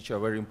risks which are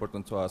very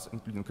important to us,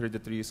 including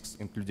credit risks,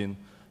 including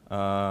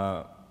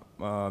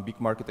big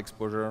market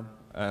exposure,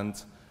 and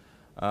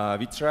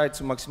we try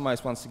to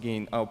maximize, once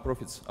again, our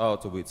profits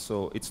out of it.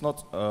 So it's not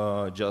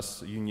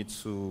just you need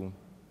to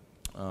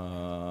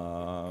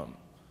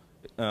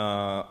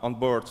on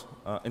board,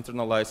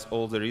 internalize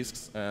all the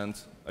risks and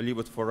leave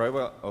it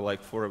forever, or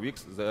like for a week,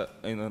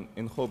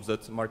 in hopes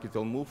that market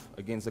will move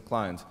against the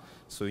client.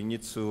 So you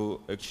need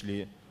to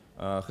actually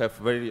have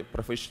very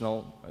professional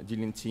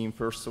dealing team,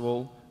 first of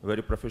all,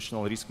 very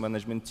professional risk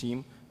management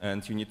team,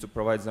 and you need to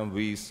provide them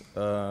with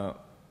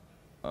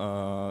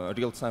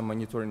real-time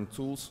monitoring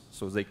tools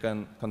so they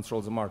can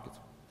control the market.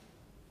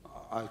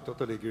 I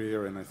totally agree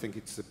here, and I think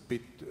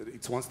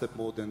it's one step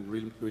more than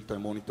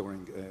real-time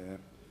monitoring.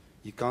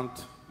 You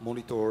can't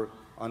monitor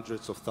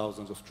hundreds of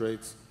thousands of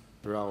trades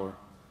per hour.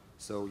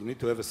 So you need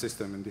to have a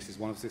system, and this is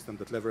one of the systems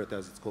that Leverate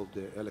has. It's called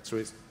the LX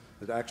Risk,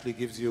 that actually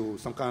gives you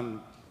some kind,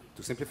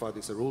 to simplify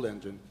this, a rule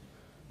engine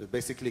that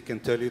basically can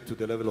tell you to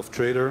the level of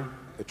trader,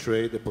 a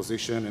trade, a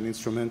position, an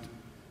instrument,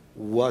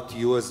 what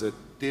you as a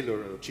dealer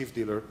or chief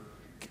dealer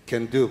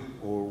can do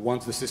or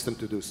wants the system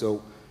to do.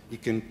 So you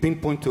can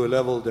pinpoint to a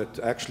level that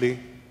actually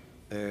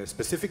a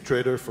specific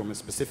trader from a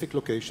specific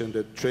location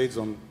that trades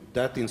on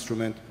that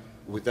instrument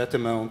with that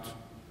amount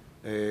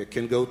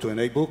can go to an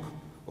A book,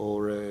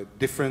 or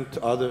different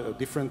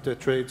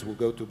trades will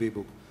go to B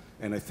book.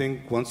 And I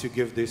think once you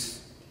give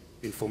this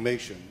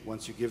information,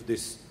 once you give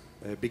this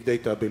big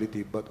data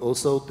ability, but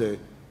also the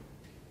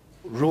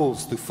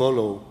rules to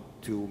follow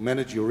to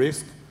manage your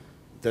risk,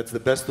 that's the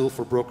best tool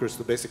for brokers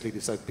to basically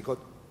decide. Because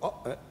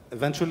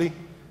eventually,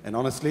 and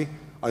honestly,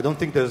 I don't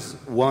think there's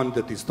one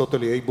that is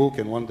totally A book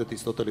and one that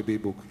is totally B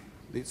book.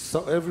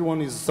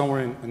 Everyone is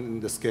somewhere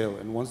in the scale,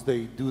 and once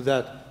they do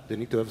that, they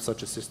need to have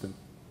such a system.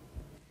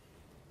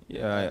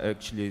 Yeah, I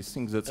actually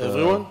think that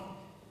everyone.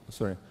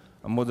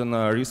 Modern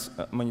risk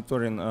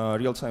monitoring,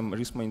 real-time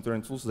risk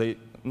monitoring tools, they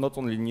not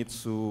only need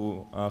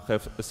to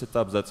have a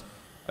setup that,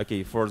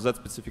 okay, for that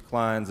specific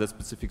client, that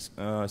specific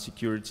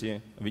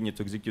security, we need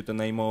to execute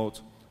an A mode,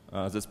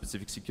 that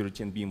specific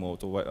security in B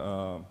mode.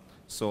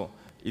 So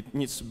it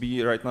needs to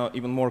be right now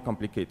even more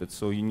complicated.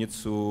 So you need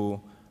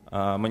to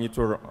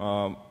monitor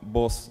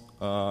both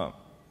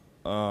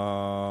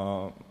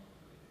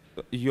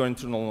your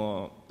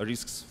internal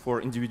risks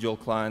for individual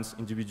clients,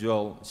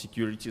 individual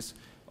securities.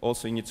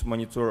 Also, you need to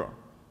monitor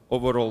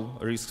overall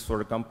risks for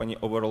the company,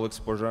 overall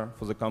exposure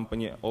for the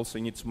company. Also,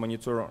 you need to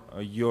monitor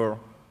your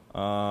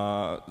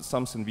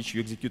something which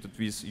you executed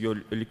with your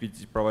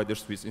liquidity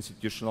providers, with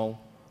institutional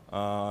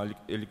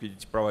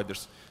liquidity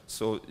providers.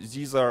 So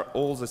these are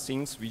all the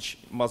things which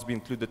must be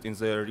included in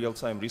the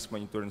real-time risk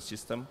monitoring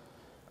system.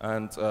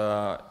 And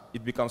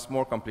it becomes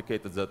more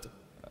complicated that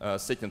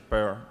setting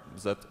pair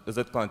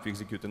that client will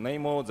execute in A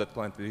mode, that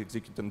client will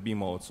execute in B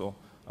mode. So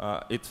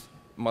it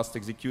must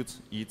execute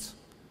it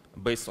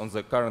based on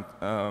the current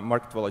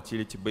market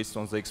volatility, based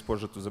on the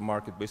exposure to the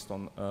market, based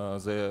on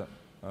the,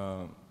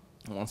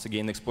 once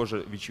again,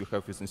 exposure which you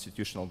have with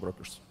institutional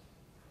brokers.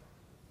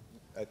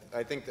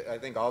 I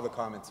think all the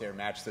comments here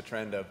match the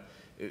trend of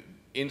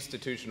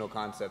institutional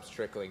concepts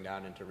trickling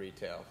down into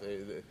retail.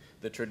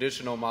 The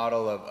traditional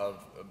model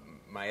of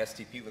my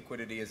STP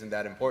liquidity isn't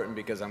that important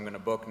because I'm going to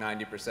book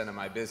 90% of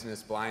my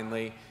business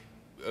blindly.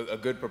 A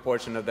good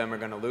proportion of them are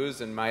going to lose,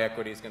 and my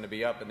equity is going to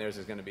be up, and theirs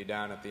is going to be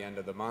down at the end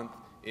of the month.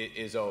 It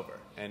is over.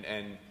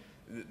 And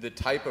the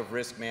type of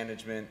risk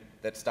management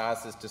that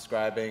Stas is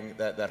describing,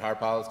 that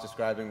Harpal is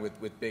describing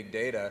with big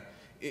data,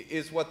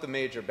 is what the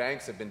major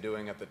banks have been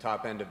doing at the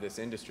top end of this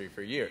industry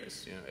for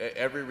years. You know,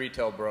 every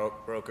retail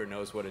broker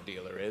knows what a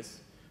dealer is.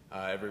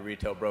 Every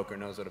retail broker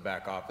knows what a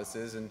back office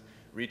is, and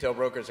retail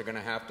brokers are going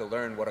to have to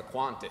learn what a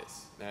quant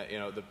is. You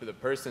know, the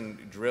person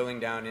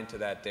drilling down into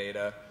that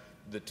data,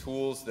 the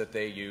tools that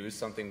they use,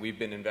 something we've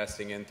been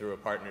investing in through a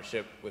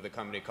partnership with a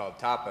company called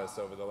Tapas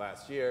over the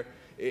last year,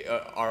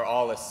 are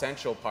all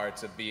essential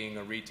parts of being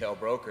a retail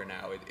broker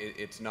now.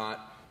 It's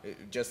not,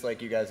 just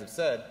like you guys have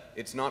said,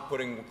 it's not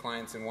putting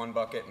clients in one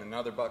bucket and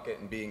another bucket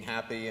and being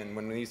happy, and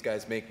when these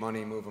guys make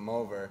money, move them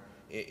over.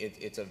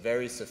 It's a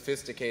very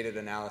sophisticated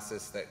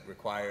analysis that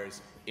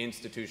requires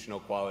institutional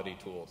quality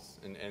tools.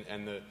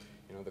 And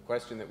the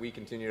question that we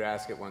continue to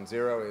ask at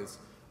ONEZERO is,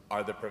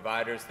 are the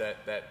providers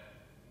that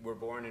were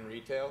born in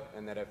retail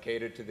and that have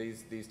catered to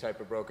these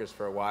type of brokers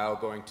for a while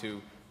going to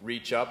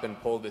reach up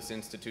and pull this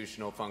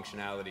institutional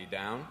functionality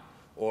down?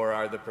 Or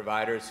are the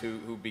providers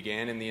who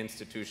began in the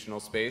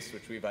institutional space,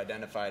 which we've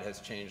identified has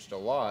changed a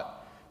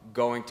lot,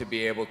 going to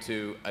be able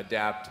to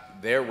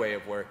adapt their way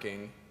of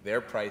working,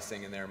 their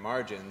pricing and their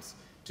margins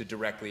to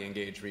directly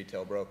engage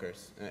retail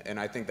brokers? And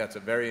I think that's a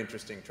very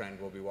interesting trend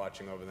we'll be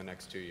watching over the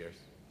next 2 years.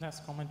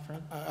 Last comment,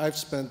 Fred? I've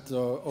spent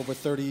over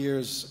 30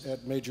 years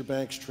at major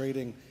banks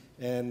trading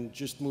and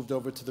just moved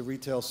over to the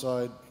retail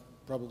side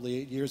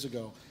probably 8 years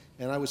ago.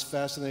 And I was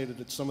fascinated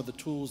at some of the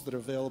tools that are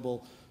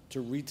available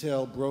to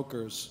retail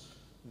brokers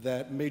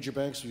that major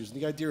banks use.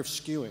 And the idea of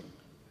skewing.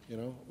 you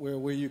know,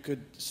 where you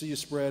could see a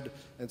spread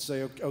and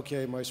say,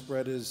 okay, my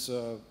spread is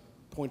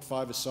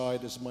 0.5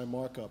 aside is my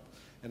markup.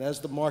 And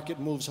as the market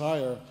moves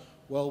higher,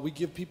 well, we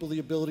give people the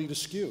ability to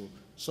skew.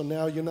 So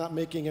now you're not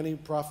making any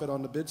profit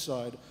on the bid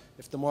side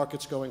if the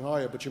market's going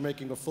higher, but you're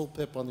making a full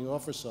pip on the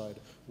offer side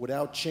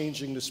without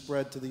changing the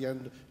spread to the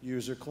end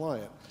user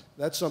client.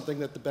 That's something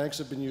that the banks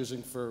have been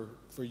using for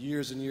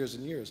years and years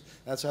and years.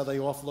 That's how they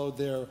offload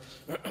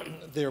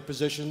their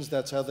positions.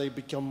 That's how they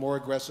become more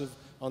aggressive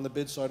on the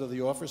bid side or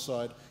the offer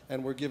side.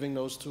 And we're giving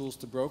those tools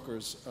to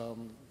brokers,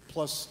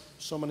 plus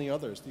so many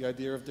others. The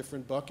idea of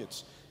different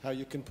buckets, how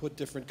you can put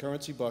different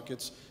currency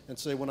buckets and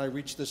say, when I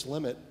reach this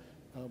limit,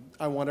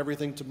 I want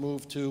everything to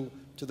move to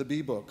the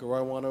B book, or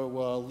I want to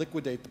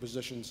liquidate the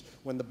positions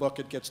when the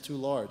bucket gets too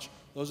large.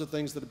 Those are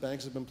things that the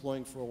banks have been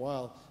employing for a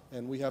while,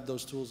 and we have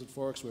those tools at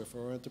FOREXWARE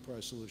for our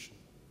enterprise solution.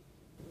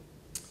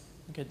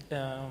 Okay,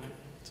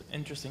 it's an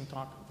interesting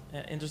talk,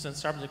 interesting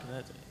subject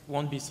that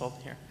won't be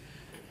solved here.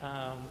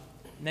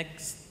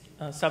 Next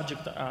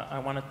subject I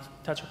want to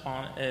touch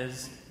upon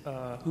is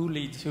who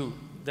leads who.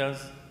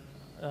 Does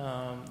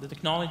the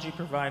technology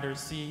providers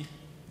see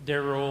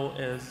their role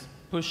as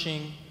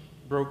pushing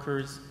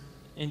brokers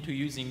into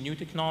using new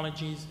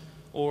technologies,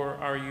 or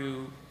are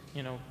you,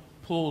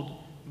 pulled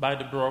by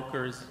the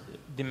brokers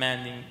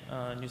demanding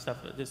new stuff?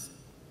 This,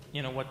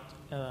 what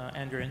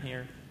Andrew in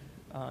here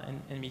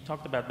and me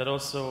talked about, but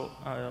also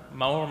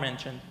Maor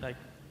mentioned, like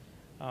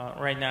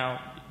right now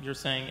you're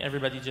saying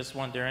everybody just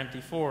wants their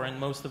MT4, and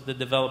most of the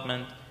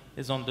development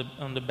is on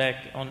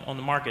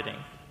the marketing.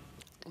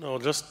 No,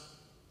 just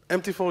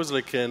MT4 is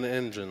like an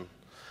engine.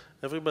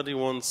 Everybody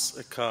wants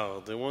a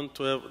car. They want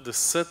to have the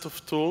set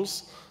of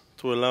tools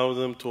to allow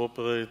them to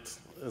operate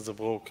as a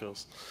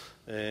brokers.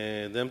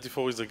 The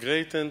MT4 is a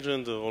great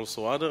engine. There are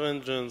also other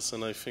engines,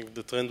 and I think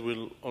the trend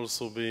will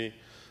also be,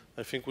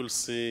 I think we'll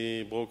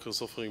see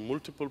brokers offering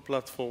multiple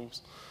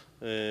platforms,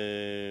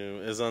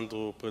 as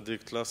Andrew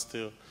predicted last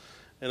year.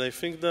 And I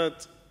think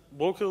that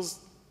brokers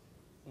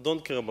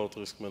don't care about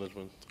risk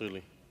management,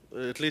 really,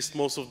 at least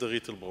most of the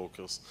retail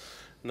brokers.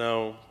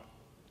 Now,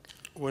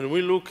 when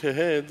we look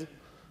ahead,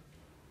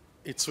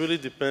 it really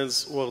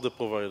depends who are the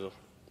provider.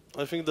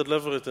 I think that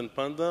LEVERATE and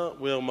PANDA,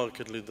 we are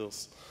market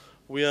leaders.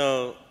 We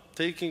are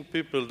taking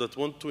people that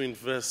want to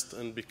invest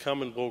and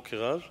become in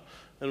brokerage,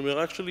 and we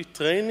are actually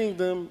training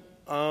them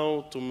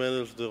how to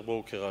manage their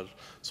brokerage.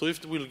 So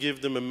if we'll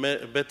give them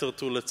a better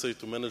tool, let's say,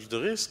 to manage the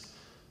risk,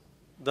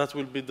 that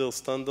will be their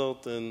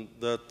standard, and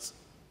that's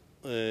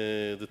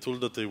the tool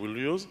that they will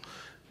use.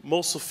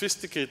 More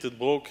sophisticated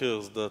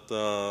brokers that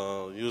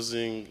are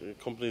using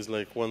companies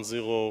like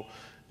ONEZERO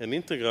and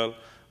Integral,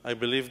 I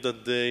believe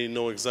that they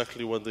know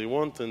exactly what they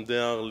want, and they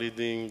are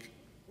leading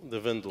the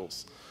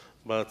vendors.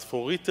 But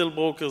for retail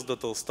brokers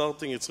that are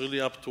starting, it's really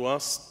up to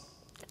us,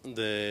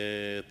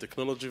 the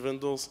technology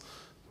vendors,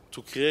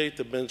 to create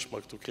a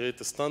benchmark, to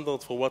create a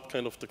standard for what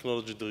kind of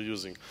technology they're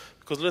using.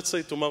 Because let's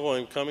say tomorrow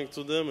I'm coming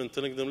to them and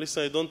telling them,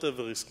 listen, I don't have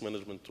a risk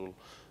management tool.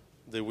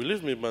 They will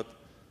leave me, but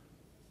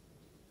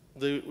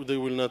they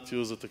will not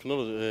use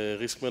a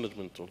risk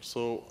management tool.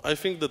 So I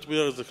think that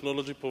we are a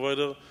technology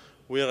provider.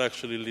 We are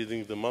actually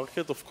leading the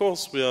market. Of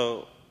course, we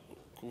are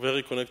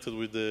very connected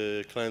with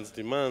the client's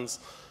demands.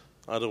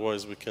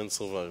 Otherwise, we can't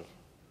survive.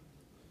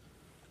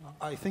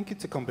 I think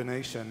it's a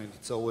combination, and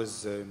it's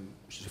always,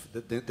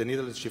 the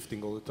needle is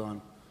shifting all the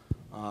time.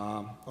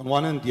 On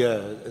one end, yeah,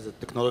 as a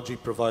technology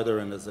provider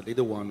and as a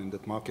leader one in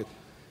that market,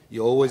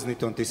 you always need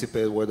to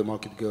anticipate where the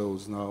market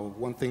goes. Now,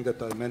 one thing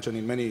that I mentioned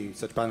in many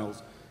such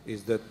panels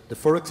is that the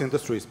Forex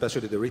industry,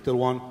 especially the retail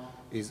one,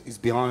 is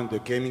behind the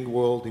gaming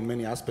world in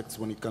many aspects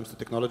when it comes to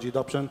technology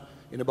adoption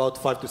in about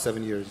 5 to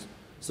 7 years.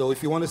 So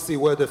if you want to see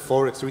where the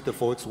Forex, retail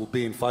Forex will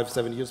be in 5,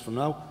 7 years from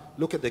now,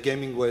 look at the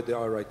gaming where they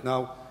are right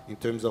now in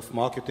terms of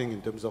marketing,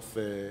 in terms of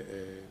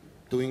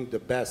doing the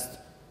best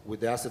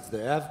with the assets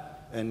they have,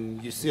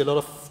 and you see a lot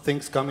of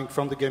things coming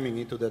from the gaming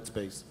into that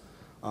space.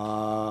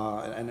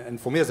 And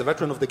for me as a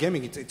veteran of the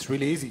gaming, it's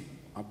really easy.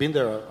 I've been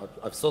there,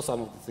 I've saw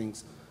some of the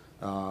things,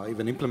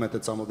 even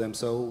implemented some of them.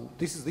 So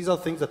these are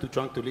things that we're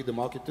trying to lead the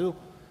market to,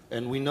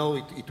 and we know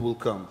it will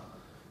come.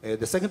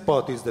 The second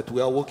part is that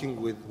we are working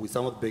with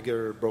some of the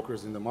bigger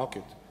brokers in the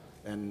market,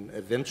 and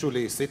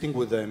eventually sitting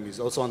with them is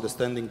also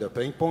understanding their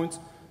pain points,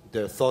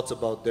 their thoughts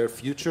about their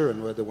future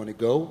and where they want to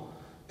go.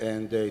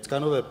 And it's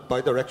kind of a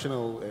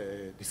bi-directional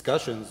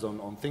discussions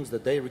on things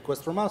that they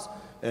request from us.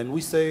 And we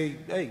say,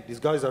 hey,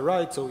 these guys are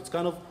right. So it's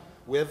kind of,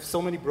 we have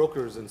so many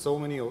brokers and so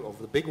many of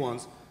the big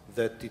ones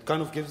that it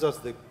kind of gives us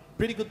the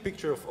pretty good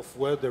picture of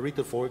where the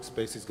retail Forex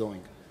space is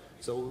going.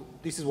 So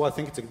this is why I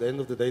think it's, at the end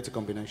of the day, it's a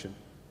combination.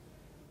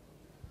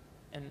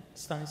 And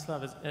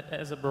Stanislav,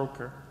 as a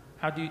broker,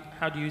 how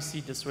do you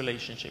see this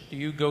relationship? Do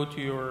you go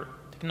to your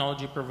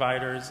technology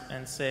providers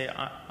and say,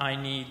 I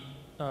need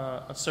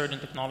a certain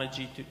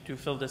technology to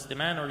fill this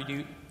demand,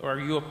 or are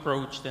you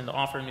approached and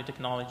offer new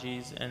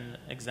technologies and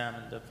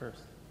examine them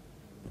first?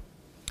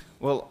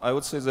 Well, I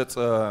would say that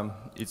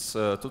it's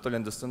totally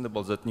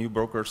understandable that new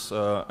brokers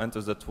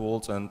enter that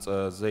world, and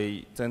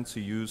they tend to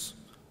use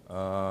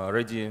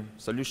ready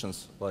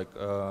solutions like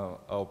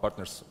our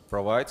partners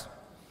provide.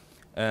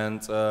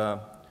 And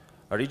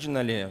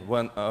originally,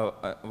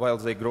 while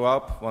they grow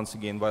up, once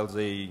again, while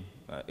they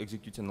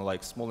executing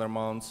like smaller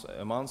amounts,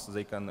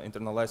 they can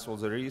internalize all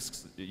the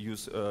risks,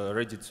 use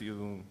ready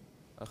to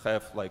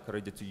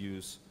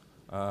use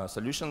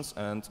solutions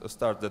and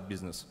start that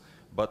business.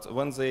 But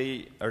when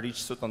they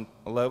reach certain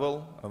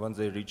level, when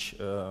they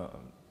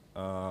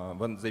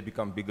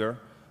become bigger,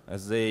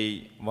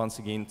 they once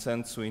again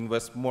tend to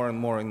invest more and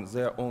more in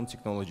their own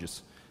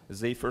technologies.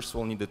 They first of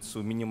all needed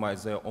to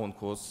minimize their own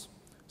costs.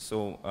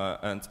 So,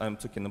 and I'm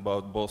talking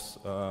about both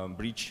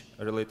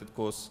breach-related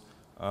costs,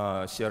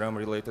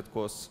 CRM-related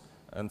costs,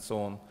 and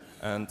so on.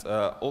 And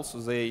also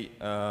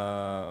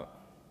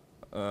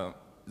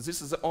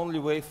this is the only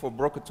way for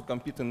broker to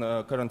compete in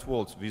the current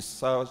world with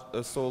so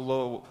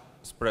low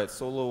spreads,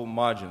 so low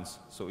margins.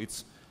 So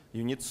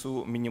you need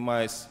to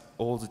minimize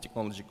all the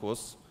technology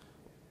costs,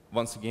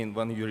 once again,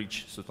 when you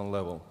reach a certain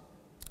level.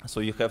 So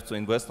you have to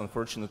invest.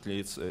 Unfortunately,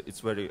 it's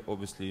very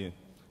obviously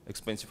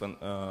expensive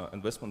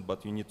investment,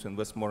 but you need to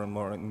invest more and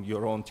more in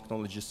your own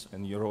technologies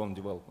and your own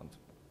development.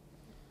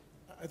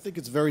 I think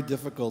it's very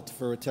difficult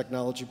for a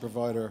technology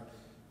provider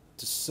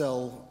to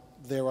sell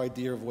their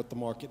idea of what the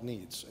market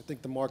needs. I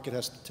think the market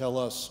has to tell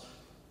us,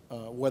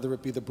 whether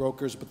it be the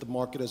brokers, but the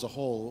market as a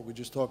whole. What we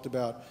just talked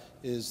about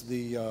is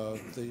the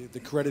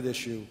credit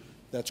issue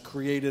that's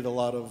created a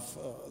lot of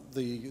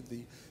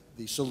the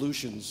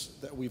solutions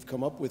that we've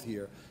come up with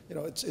here. You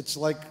know, it's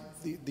like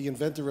the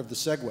inventor of the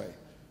Segway.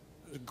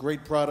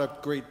 Great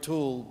product, great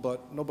tool,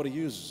 but nobody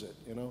uses it.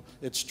 You know,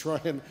 it's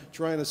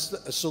trying a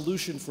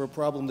solution for a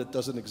problem that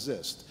doesn't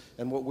exist.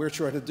 And what we're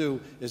trying to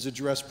do is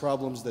address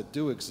problems that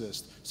do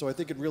exist. So I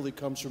think it really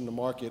comes from the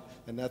market,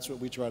 and that's what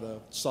we try to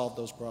solve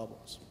those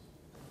problems.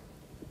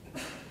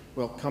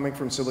 Well, coming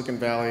from Silicon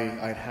Valley,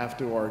 I'd have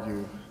to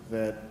argue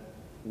that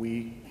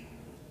we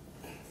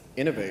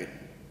innovate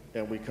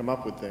and we come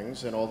up with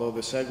things. And although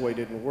the Segway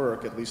didn't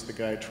work, at least the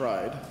guy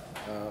tried.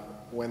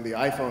 When the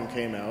iPhone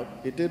came out,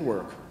 it did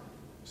work.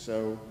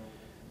 So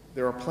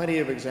there are plenty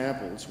of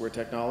examples where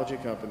technology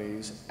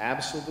companies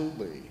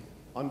absolutely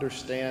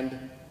understand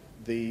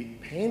the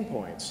pain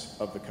points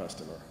of the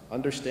customer,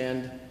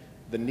 understand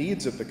the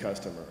needs of the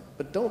customer,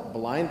 but don't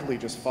blindly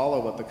just follow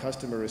what the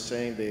customer is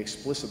saying they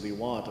explicitly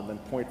want and then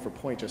point for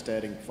point just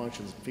adding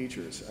functions and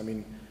features. I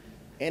mean,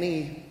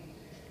 any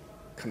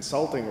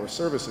consulting or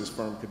services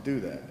firm could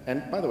do that.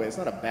 And by the way, it's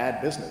not a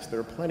bad business.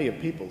 There are plenty of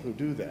people who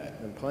do that,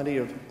 and plenty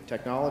of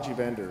technology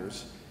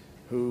vendors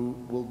who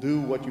will do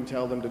what you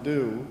tell them to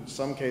do,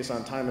 some case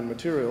on time and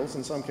materials,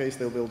 in some case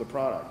they'll build a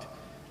product.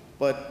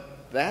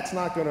 But that's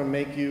not going to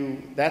make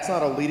you, that's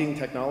not a leading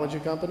technology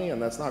company,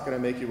 and that's not going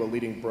to make you a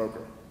leading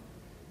broker.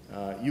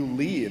 You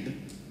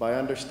lead by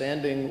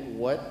understanding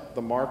what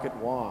the market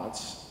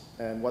wants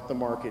and what the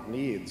market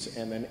needs,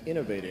 and then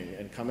innovating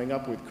and coming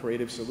up with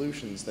creative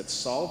solutions that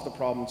solve the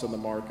problems in the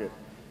market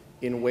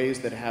in ways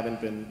that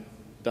haven't been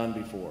done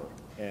before.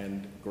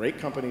 And great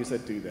companies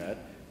that do that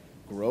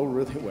grow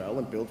really well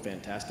and build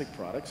fantastic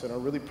products and are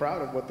really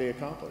proud of what they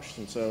accomplished.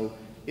 And so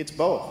it's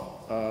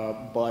both.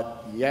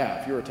 But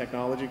yeah, if you're a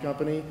technology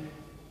company,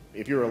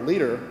 if you're a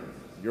leader,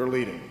 you're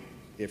leading.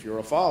 If you're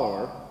a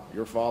follower,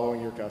 you're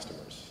following your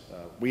customers.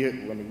 We're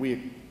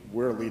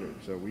a leader,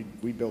 so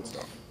we build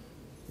stuff.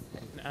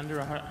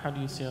 Andrew, how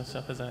do you see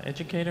yourself as an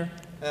educator?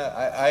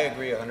 I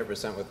agree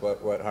 100% with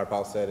what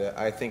Harpal said.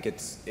 I think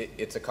it's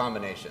a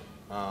combination.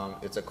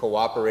 It's a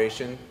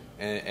cooperation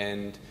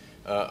and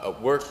a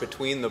work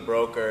between the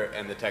broker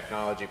and the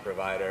technology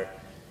provider.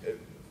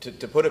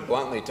 To put it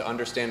bluntly, to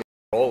understand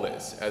what our role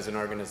is as an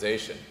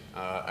organization.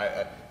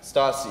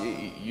 Stas,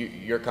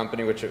 your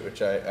company,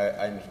 which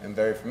I am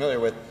very familiar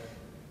with,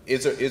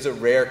 is a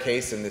rare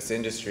case in this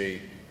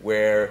industry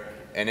where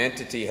an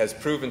entity has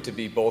proven to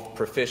be both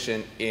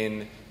proficient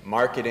in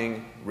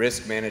marketing,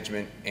 risk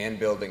management, and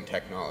building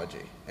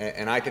technology.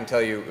 And I can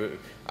tell you,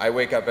 I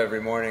wake up every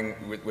morning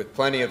with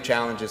plenty of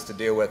challenges to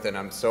deal with, and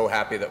I'm so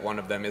happy that one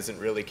of them isn't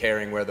really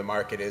caring where the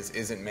market is,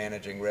 isn't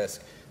managing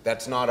risk.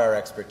 That's not our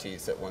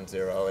expertise at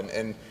ONEZERO.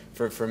 And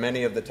for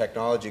many of the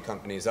technology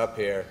companies up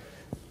here,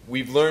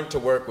 we've learned to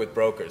work with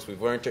brokers.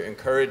 We've learned to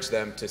encourage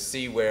them to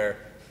see where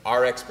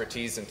our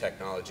expertise in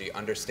technology,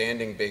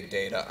 understanding big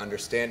data,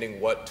 understanding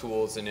what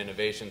tools and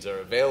innovations are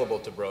available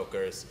to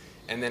brokers,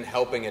 and then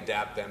helping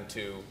adapt them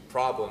to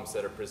problems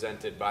that are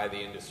presented by the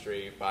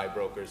industry, by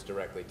brokers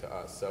directly to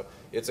us. So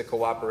it's a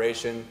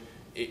cooperation.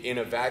 In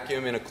a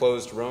vacuum, in a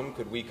closed room,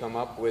 could we come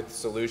up with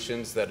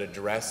solutions that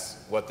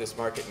address what this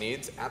market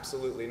needs?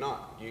 Absolutely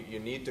not. You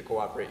need to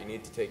cooperate. You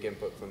need to take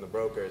input from the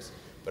brokers.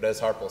 But as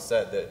Harpal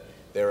said, that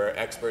there are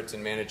experts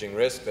in managing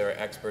risk, there are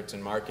experts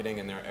in marketing,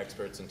 and there are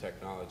experts in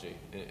technology.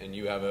 And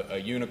you have a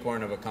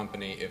unicorn of a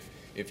company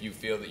if you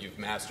feel that you've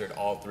mastered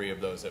all three of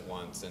those at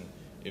once. And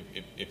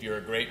if you're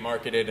a great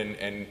marketed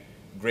and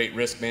great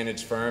risk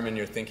managed firm and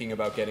you're thinking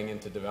about getting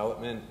into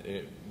development,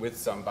 with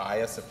some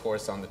bias, of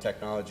course, on the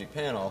technology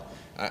panel,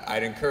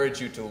 I'd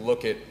encourage you to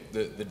look at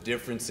the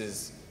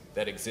differences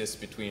that exists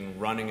between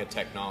running a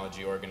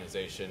technology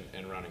organization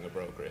and running a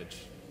brokerage.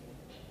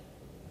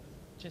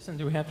 Jason,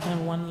 do we have time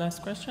for one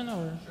last question?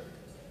 Or? Sure.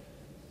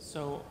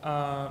 So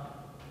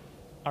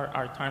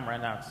our time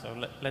ran out, so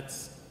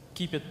let's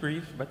keep it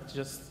brief, but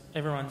just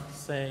everyone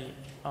say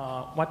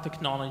what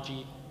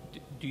technology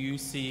do you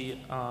see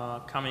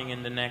coming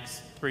in the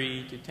next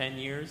 3 to 10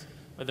 years,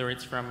 whether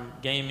it's from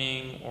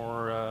gaming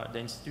or the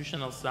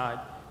institutional side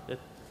that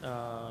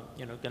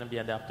going to be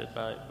adapted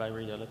by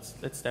retail.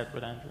 Let's start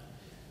with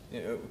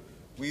Andrew.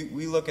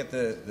 We look at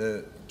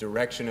the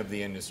direction of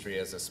the industry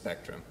as a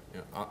spectrum.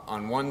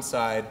 On one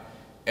side,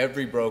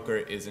 every broker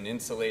is an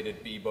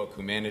insulated B-book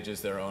who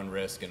manages their own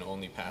risk and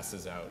only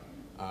passes out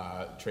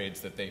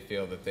trades that they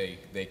feel that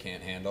they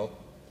can't handle.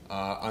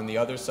 On the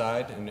other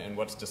side, and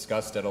what's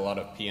discussed at a lot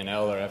of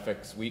P&L or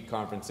FX Week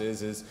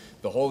conferences, is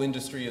the whole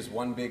industry is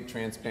one big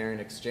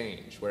transparent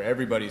exchange where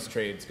everybody's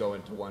trades go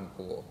into one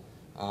pool.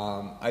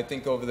 I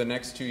think over the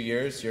next 2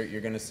 years,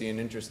 you're going to see an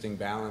interesting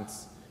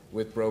balance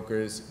with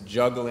brokers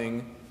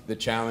juggling the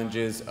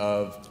challenges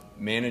of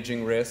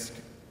managing risk,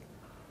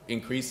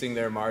 increasing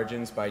their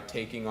margins by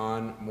taking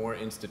on more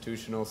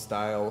institutional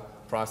style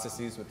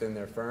processes within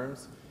their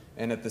firms,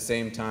 and at the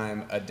same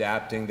time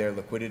adapting their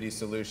liquidity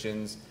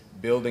solutions,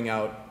 building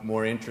out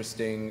more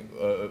interesting,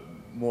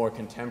 more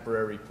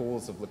contemporary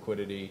pools of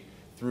liquidity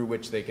through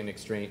which they can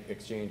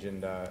exchange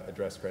and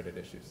address credit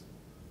issues.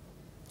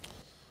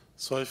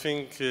 So I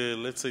think,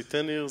 let's say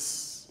 10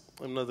 years,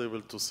 I'm not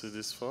able to see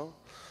this far.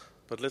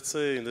 But let's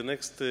say in the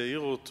next year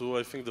or two,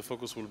 I think the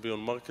focus will be on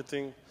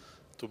marketing,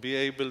 to be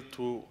able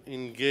to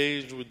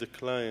engage with the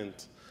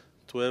client,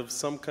 to have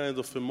some kind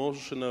of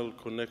emotional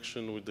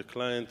connection with the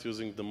client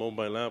using the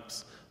mobile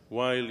apps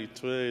while he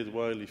trades,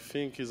 while he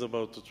thinks he's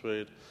about to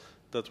trade.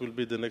 That will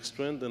be the next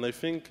trend. And I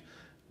think,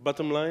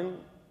 bottom line,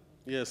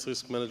 yes,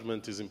 risk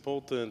management is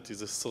important,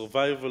 it's a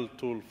survival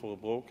tool for a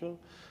broker.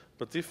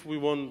 But if we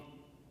want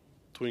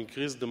to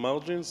increase the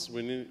margins,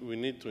 we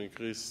need to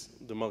increase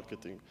the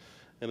marketing.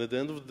 And at the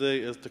end of the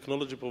day, as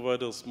technology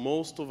providers,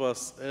 most of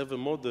us have a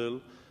model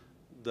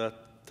that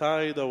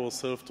tied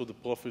ourselves to the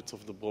profits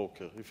of the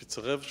broker, if it's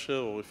a rev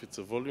share or if it's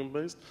a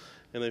volume-based.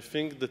 And I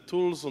think the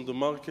tools on the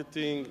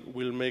marketing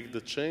will make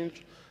the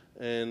change,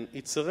 and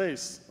it's a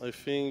race. I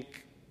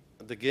think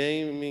the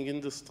gaming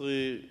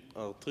industry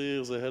are 3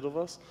 years ahead of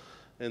us,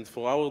 and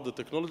for the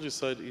technology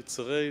side, it's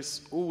a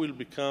race who will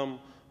become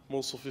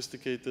more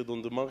sophisticated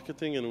on the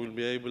marketing and will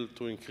be able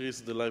to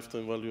increase the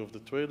lifetime value of the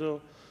trader.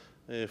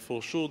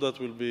 For sure, that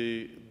will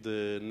be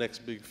the next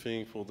big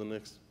thing for the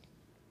next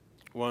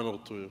 1 or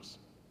 2 years.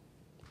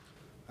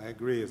 I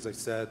agree. As I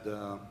said,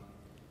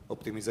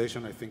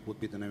 optimization, I think,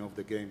 would be the name of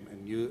the game.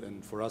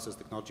 And for us as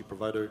technology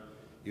provider,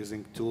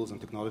 using tools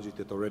and technology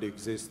that already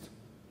exist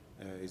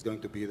is going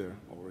to be there,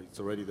 or it's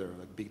already there,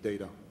 like big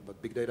data.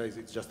 But big data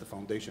it's just a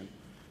foundation.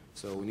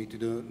 So we need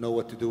to know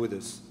what to do with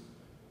this.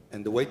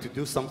 And the way to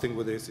do something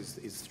with this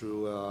is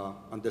through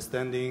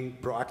understanding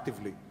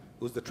proactively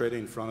who's the trader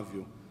in front of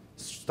you.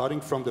 Starting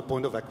from the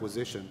point of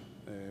acquisition.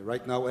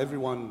 Right now,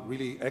 everyone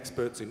really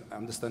experts in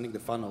understanding the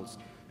funnels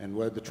and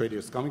where the trader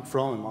is coming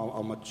from and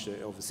how much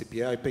of a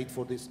CPA I paid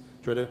for this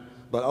trader.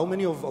 But how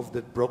many of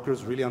the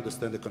brokers really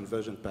understand the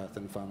conversion path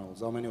and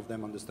funnels? How many of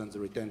them understand the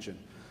retention?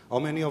 How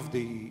many of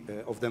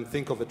them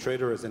think of a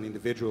trader as an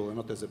individual and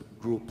not as a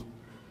group?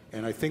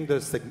 And I think the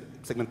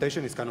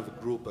segmentation is kind of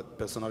a group, but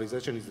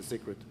personalization is the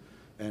secret.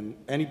 And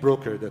any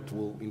broker that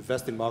will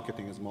invest in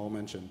marketing, as Maor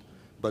mentioned,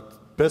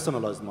 but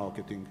personalized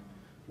marketing,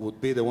 would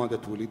be the one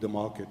that will lead the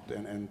market.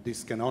 And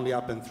this can only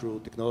happen through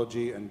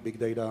technology and big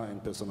data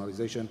and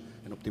personalization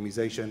and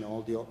optimization.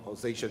 All the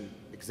optimization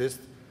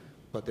exists.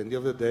 But at the end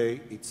of the day,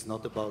 it's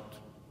not about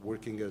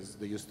working as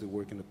they used to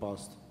work in the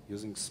past,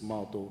 using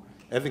smart or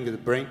having the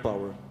brain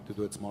power to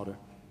do it smarter.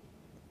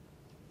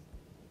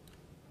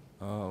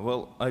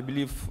 Well, I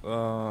believe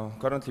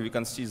currently we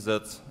can see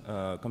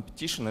that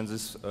competition in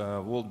this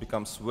world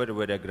becomes very,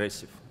 very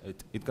aggressive.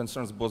 It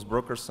concerns both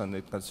brokers and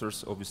it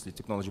concerns, obviously,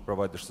 technology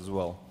providers as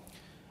well.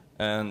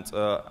 And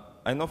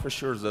I know for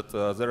sure that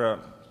there are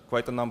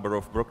quite a number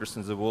of brokers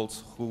in the world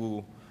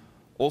who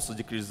also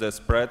decreased their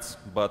spreads,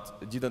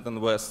 but didn't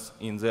invest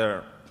in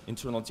their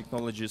internal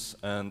technologies,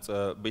 and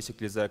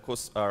basically their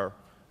costs are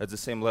at the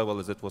same level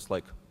as it was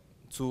like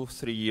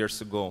 2-3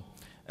 years ago.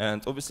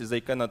 And obviously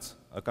they cannot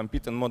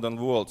compete in modern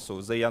world,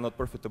 so they are not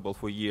profitable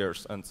for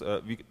years. And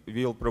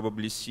we will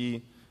probably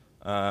see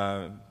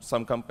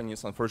some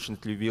companies,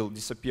 unfortunately, will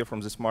disappear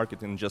from this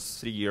market in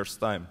just 3 years'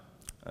 time.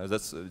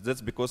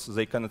 That's because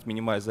they cannot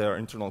minimize their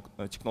internal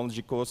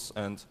technology costs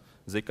and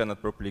they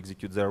cannot properly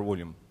execute their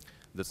volume.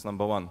 That's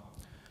number one.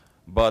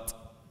 But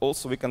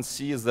also we can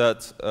see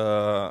that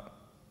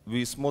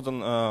with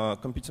modern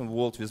computing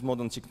world, with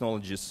modern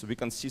technologies, we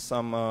can see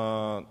some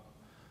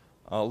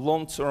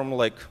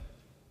long-term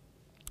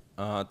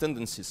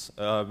tendencies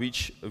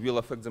which will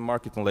affect the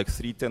market in like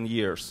 3-10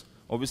 years.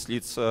 Obviously,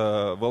 it's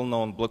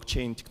well-known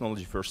blockchain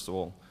technology, first of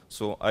all.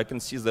 So I can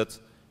see that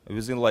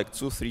within like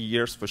 2-3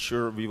 years, for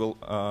sure, we will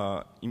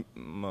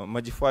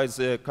modify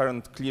the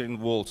current clearing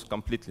world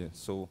completely.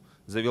 So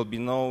there will be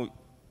no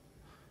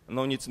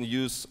no need in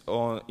use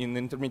in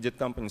intermediate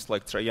companies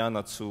like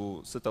Trojana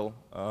to settle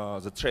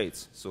the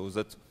trades. So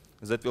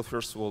that will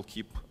first of all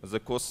keep the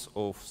cost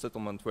of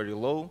settlement very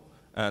low,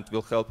 and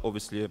will help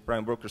obviously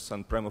prime brokers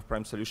and prime of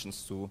prime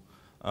solutions to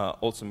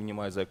also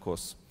minimize their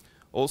costs.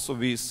 Also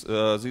with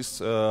this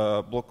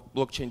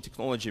blockchain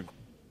technology,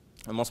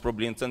 most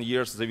probably in 10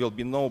 years there will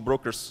be no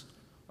brokers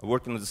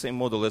working on the same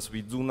model as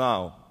we do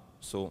now.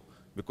 So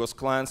because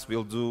clients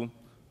will do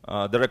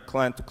direct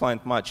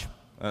client-to-client match,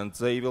 and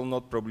they will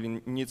not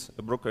probably need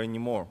a broker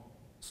anymore.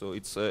 So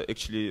it's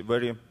actually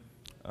very,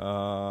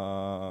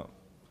 well,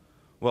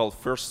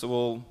 first of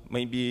all,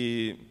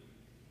 maybe,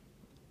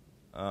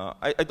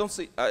 I don't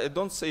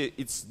say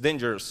it's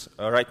dangerous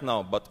right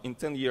now, but in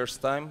 10 years'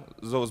 time,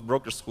 those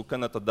brokers who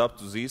cannot adapt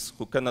to this,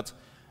 who cannot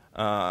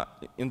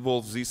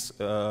involve this,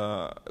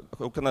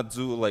 who cannot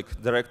do like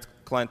direct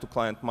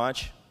client-to-client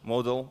match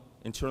model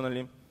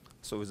internally,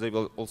 so they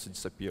will also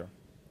disappear.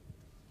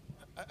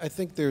 I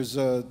think there's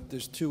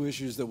two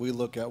issues that we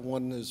look at.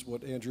 One is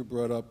what Andrew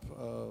brought up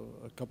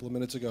a couple of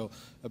minutes ago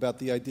about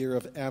the idea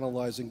of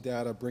analyzing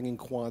data, bringing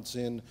quants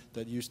in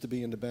that used to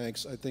be in the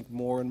banks. I think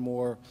more and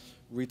more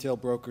retail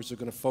brokers are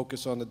going to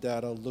focus on the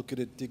data, look at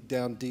it, dig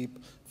down deep,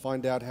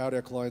 find out how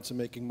their clients are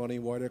making money,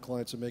 why their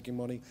clients are making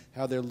money,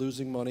 how they're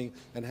losing money,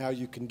 and how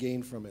you can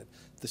gain from it.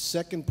 The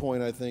second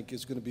point I think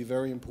is going to be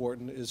very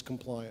important is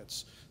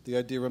compliance. The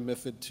idea of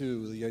MiFID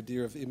II, the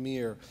idea of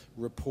EMIR,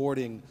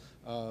 reporting,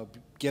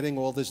 getting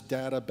all this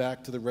data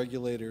back to the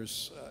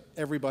regulators.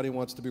 Everybody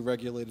wants to be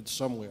regulated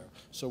somewhere.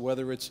 So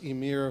whether it's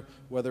EMIR,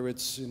 whether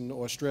it's in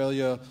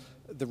Australia,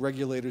 the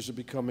regulators are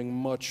becoming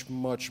much,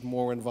 much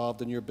more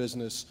involved in your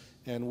business.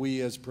 And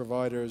we as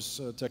providers,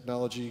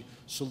 technology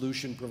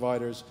solution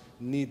providers,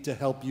 need to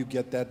help you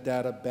get that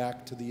data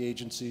back to the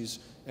agencies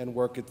and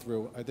work it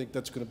through. I think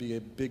that's going to be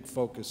a big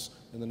focus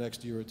in the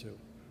next year or two.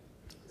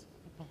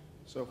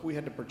 So if we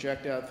had to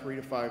project out 3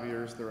 to 5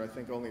 years, there are, I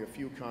think, only a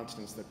few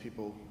constants that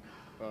people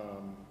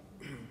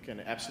can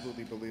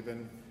absolutely believe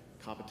in.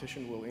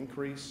 Competition will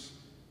increase,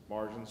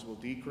 margins will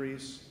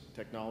decrease,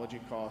 technology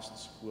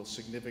costs will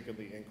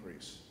significantly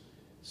increase.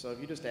 So if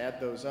you just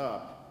add those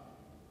up,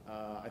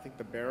 I think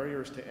the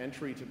barriers to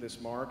entry to this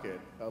market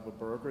of a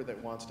broker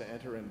that wants to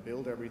enter and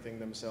build everything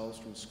themselves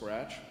from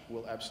scratch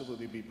will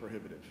absolutely be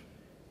prohibitive.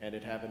 And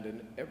it happened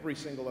in every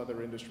single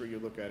other industry you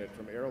look at it,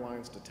 from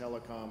airlines to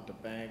telecom to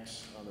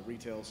banks on the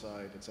retail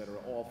side, et cetera,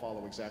 all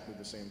follow exactly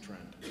the same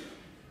trend.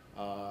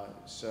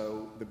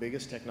 So the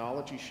biggest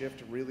technology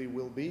shift really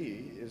will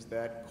be is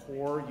that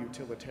core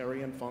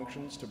utilitarian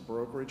functions to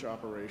brokerage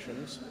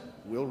operations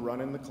will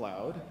run in the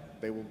cloud.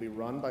 They will be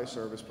run by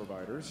service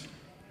providers,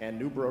 and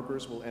new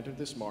brokers will enter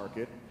this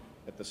market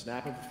at the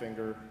snap of a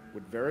finger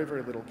with very,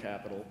 very little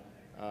capital,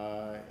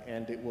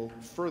 and it will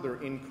further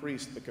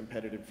increase the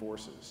competitive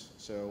forces.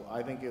 So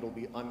I think it'll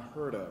be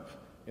unheard of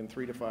in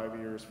 3 to 5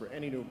 years for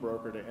any new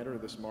broker to enter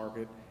this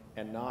market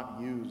and not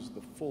use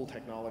the full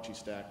technology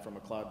stack from a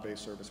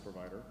cloud-based service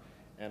provider.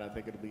 And I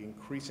think it'll be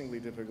increasingly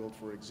difficult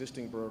for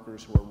existing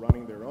brokers who are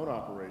running their own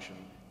operation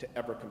to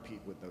ever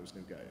compete with those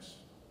new guys.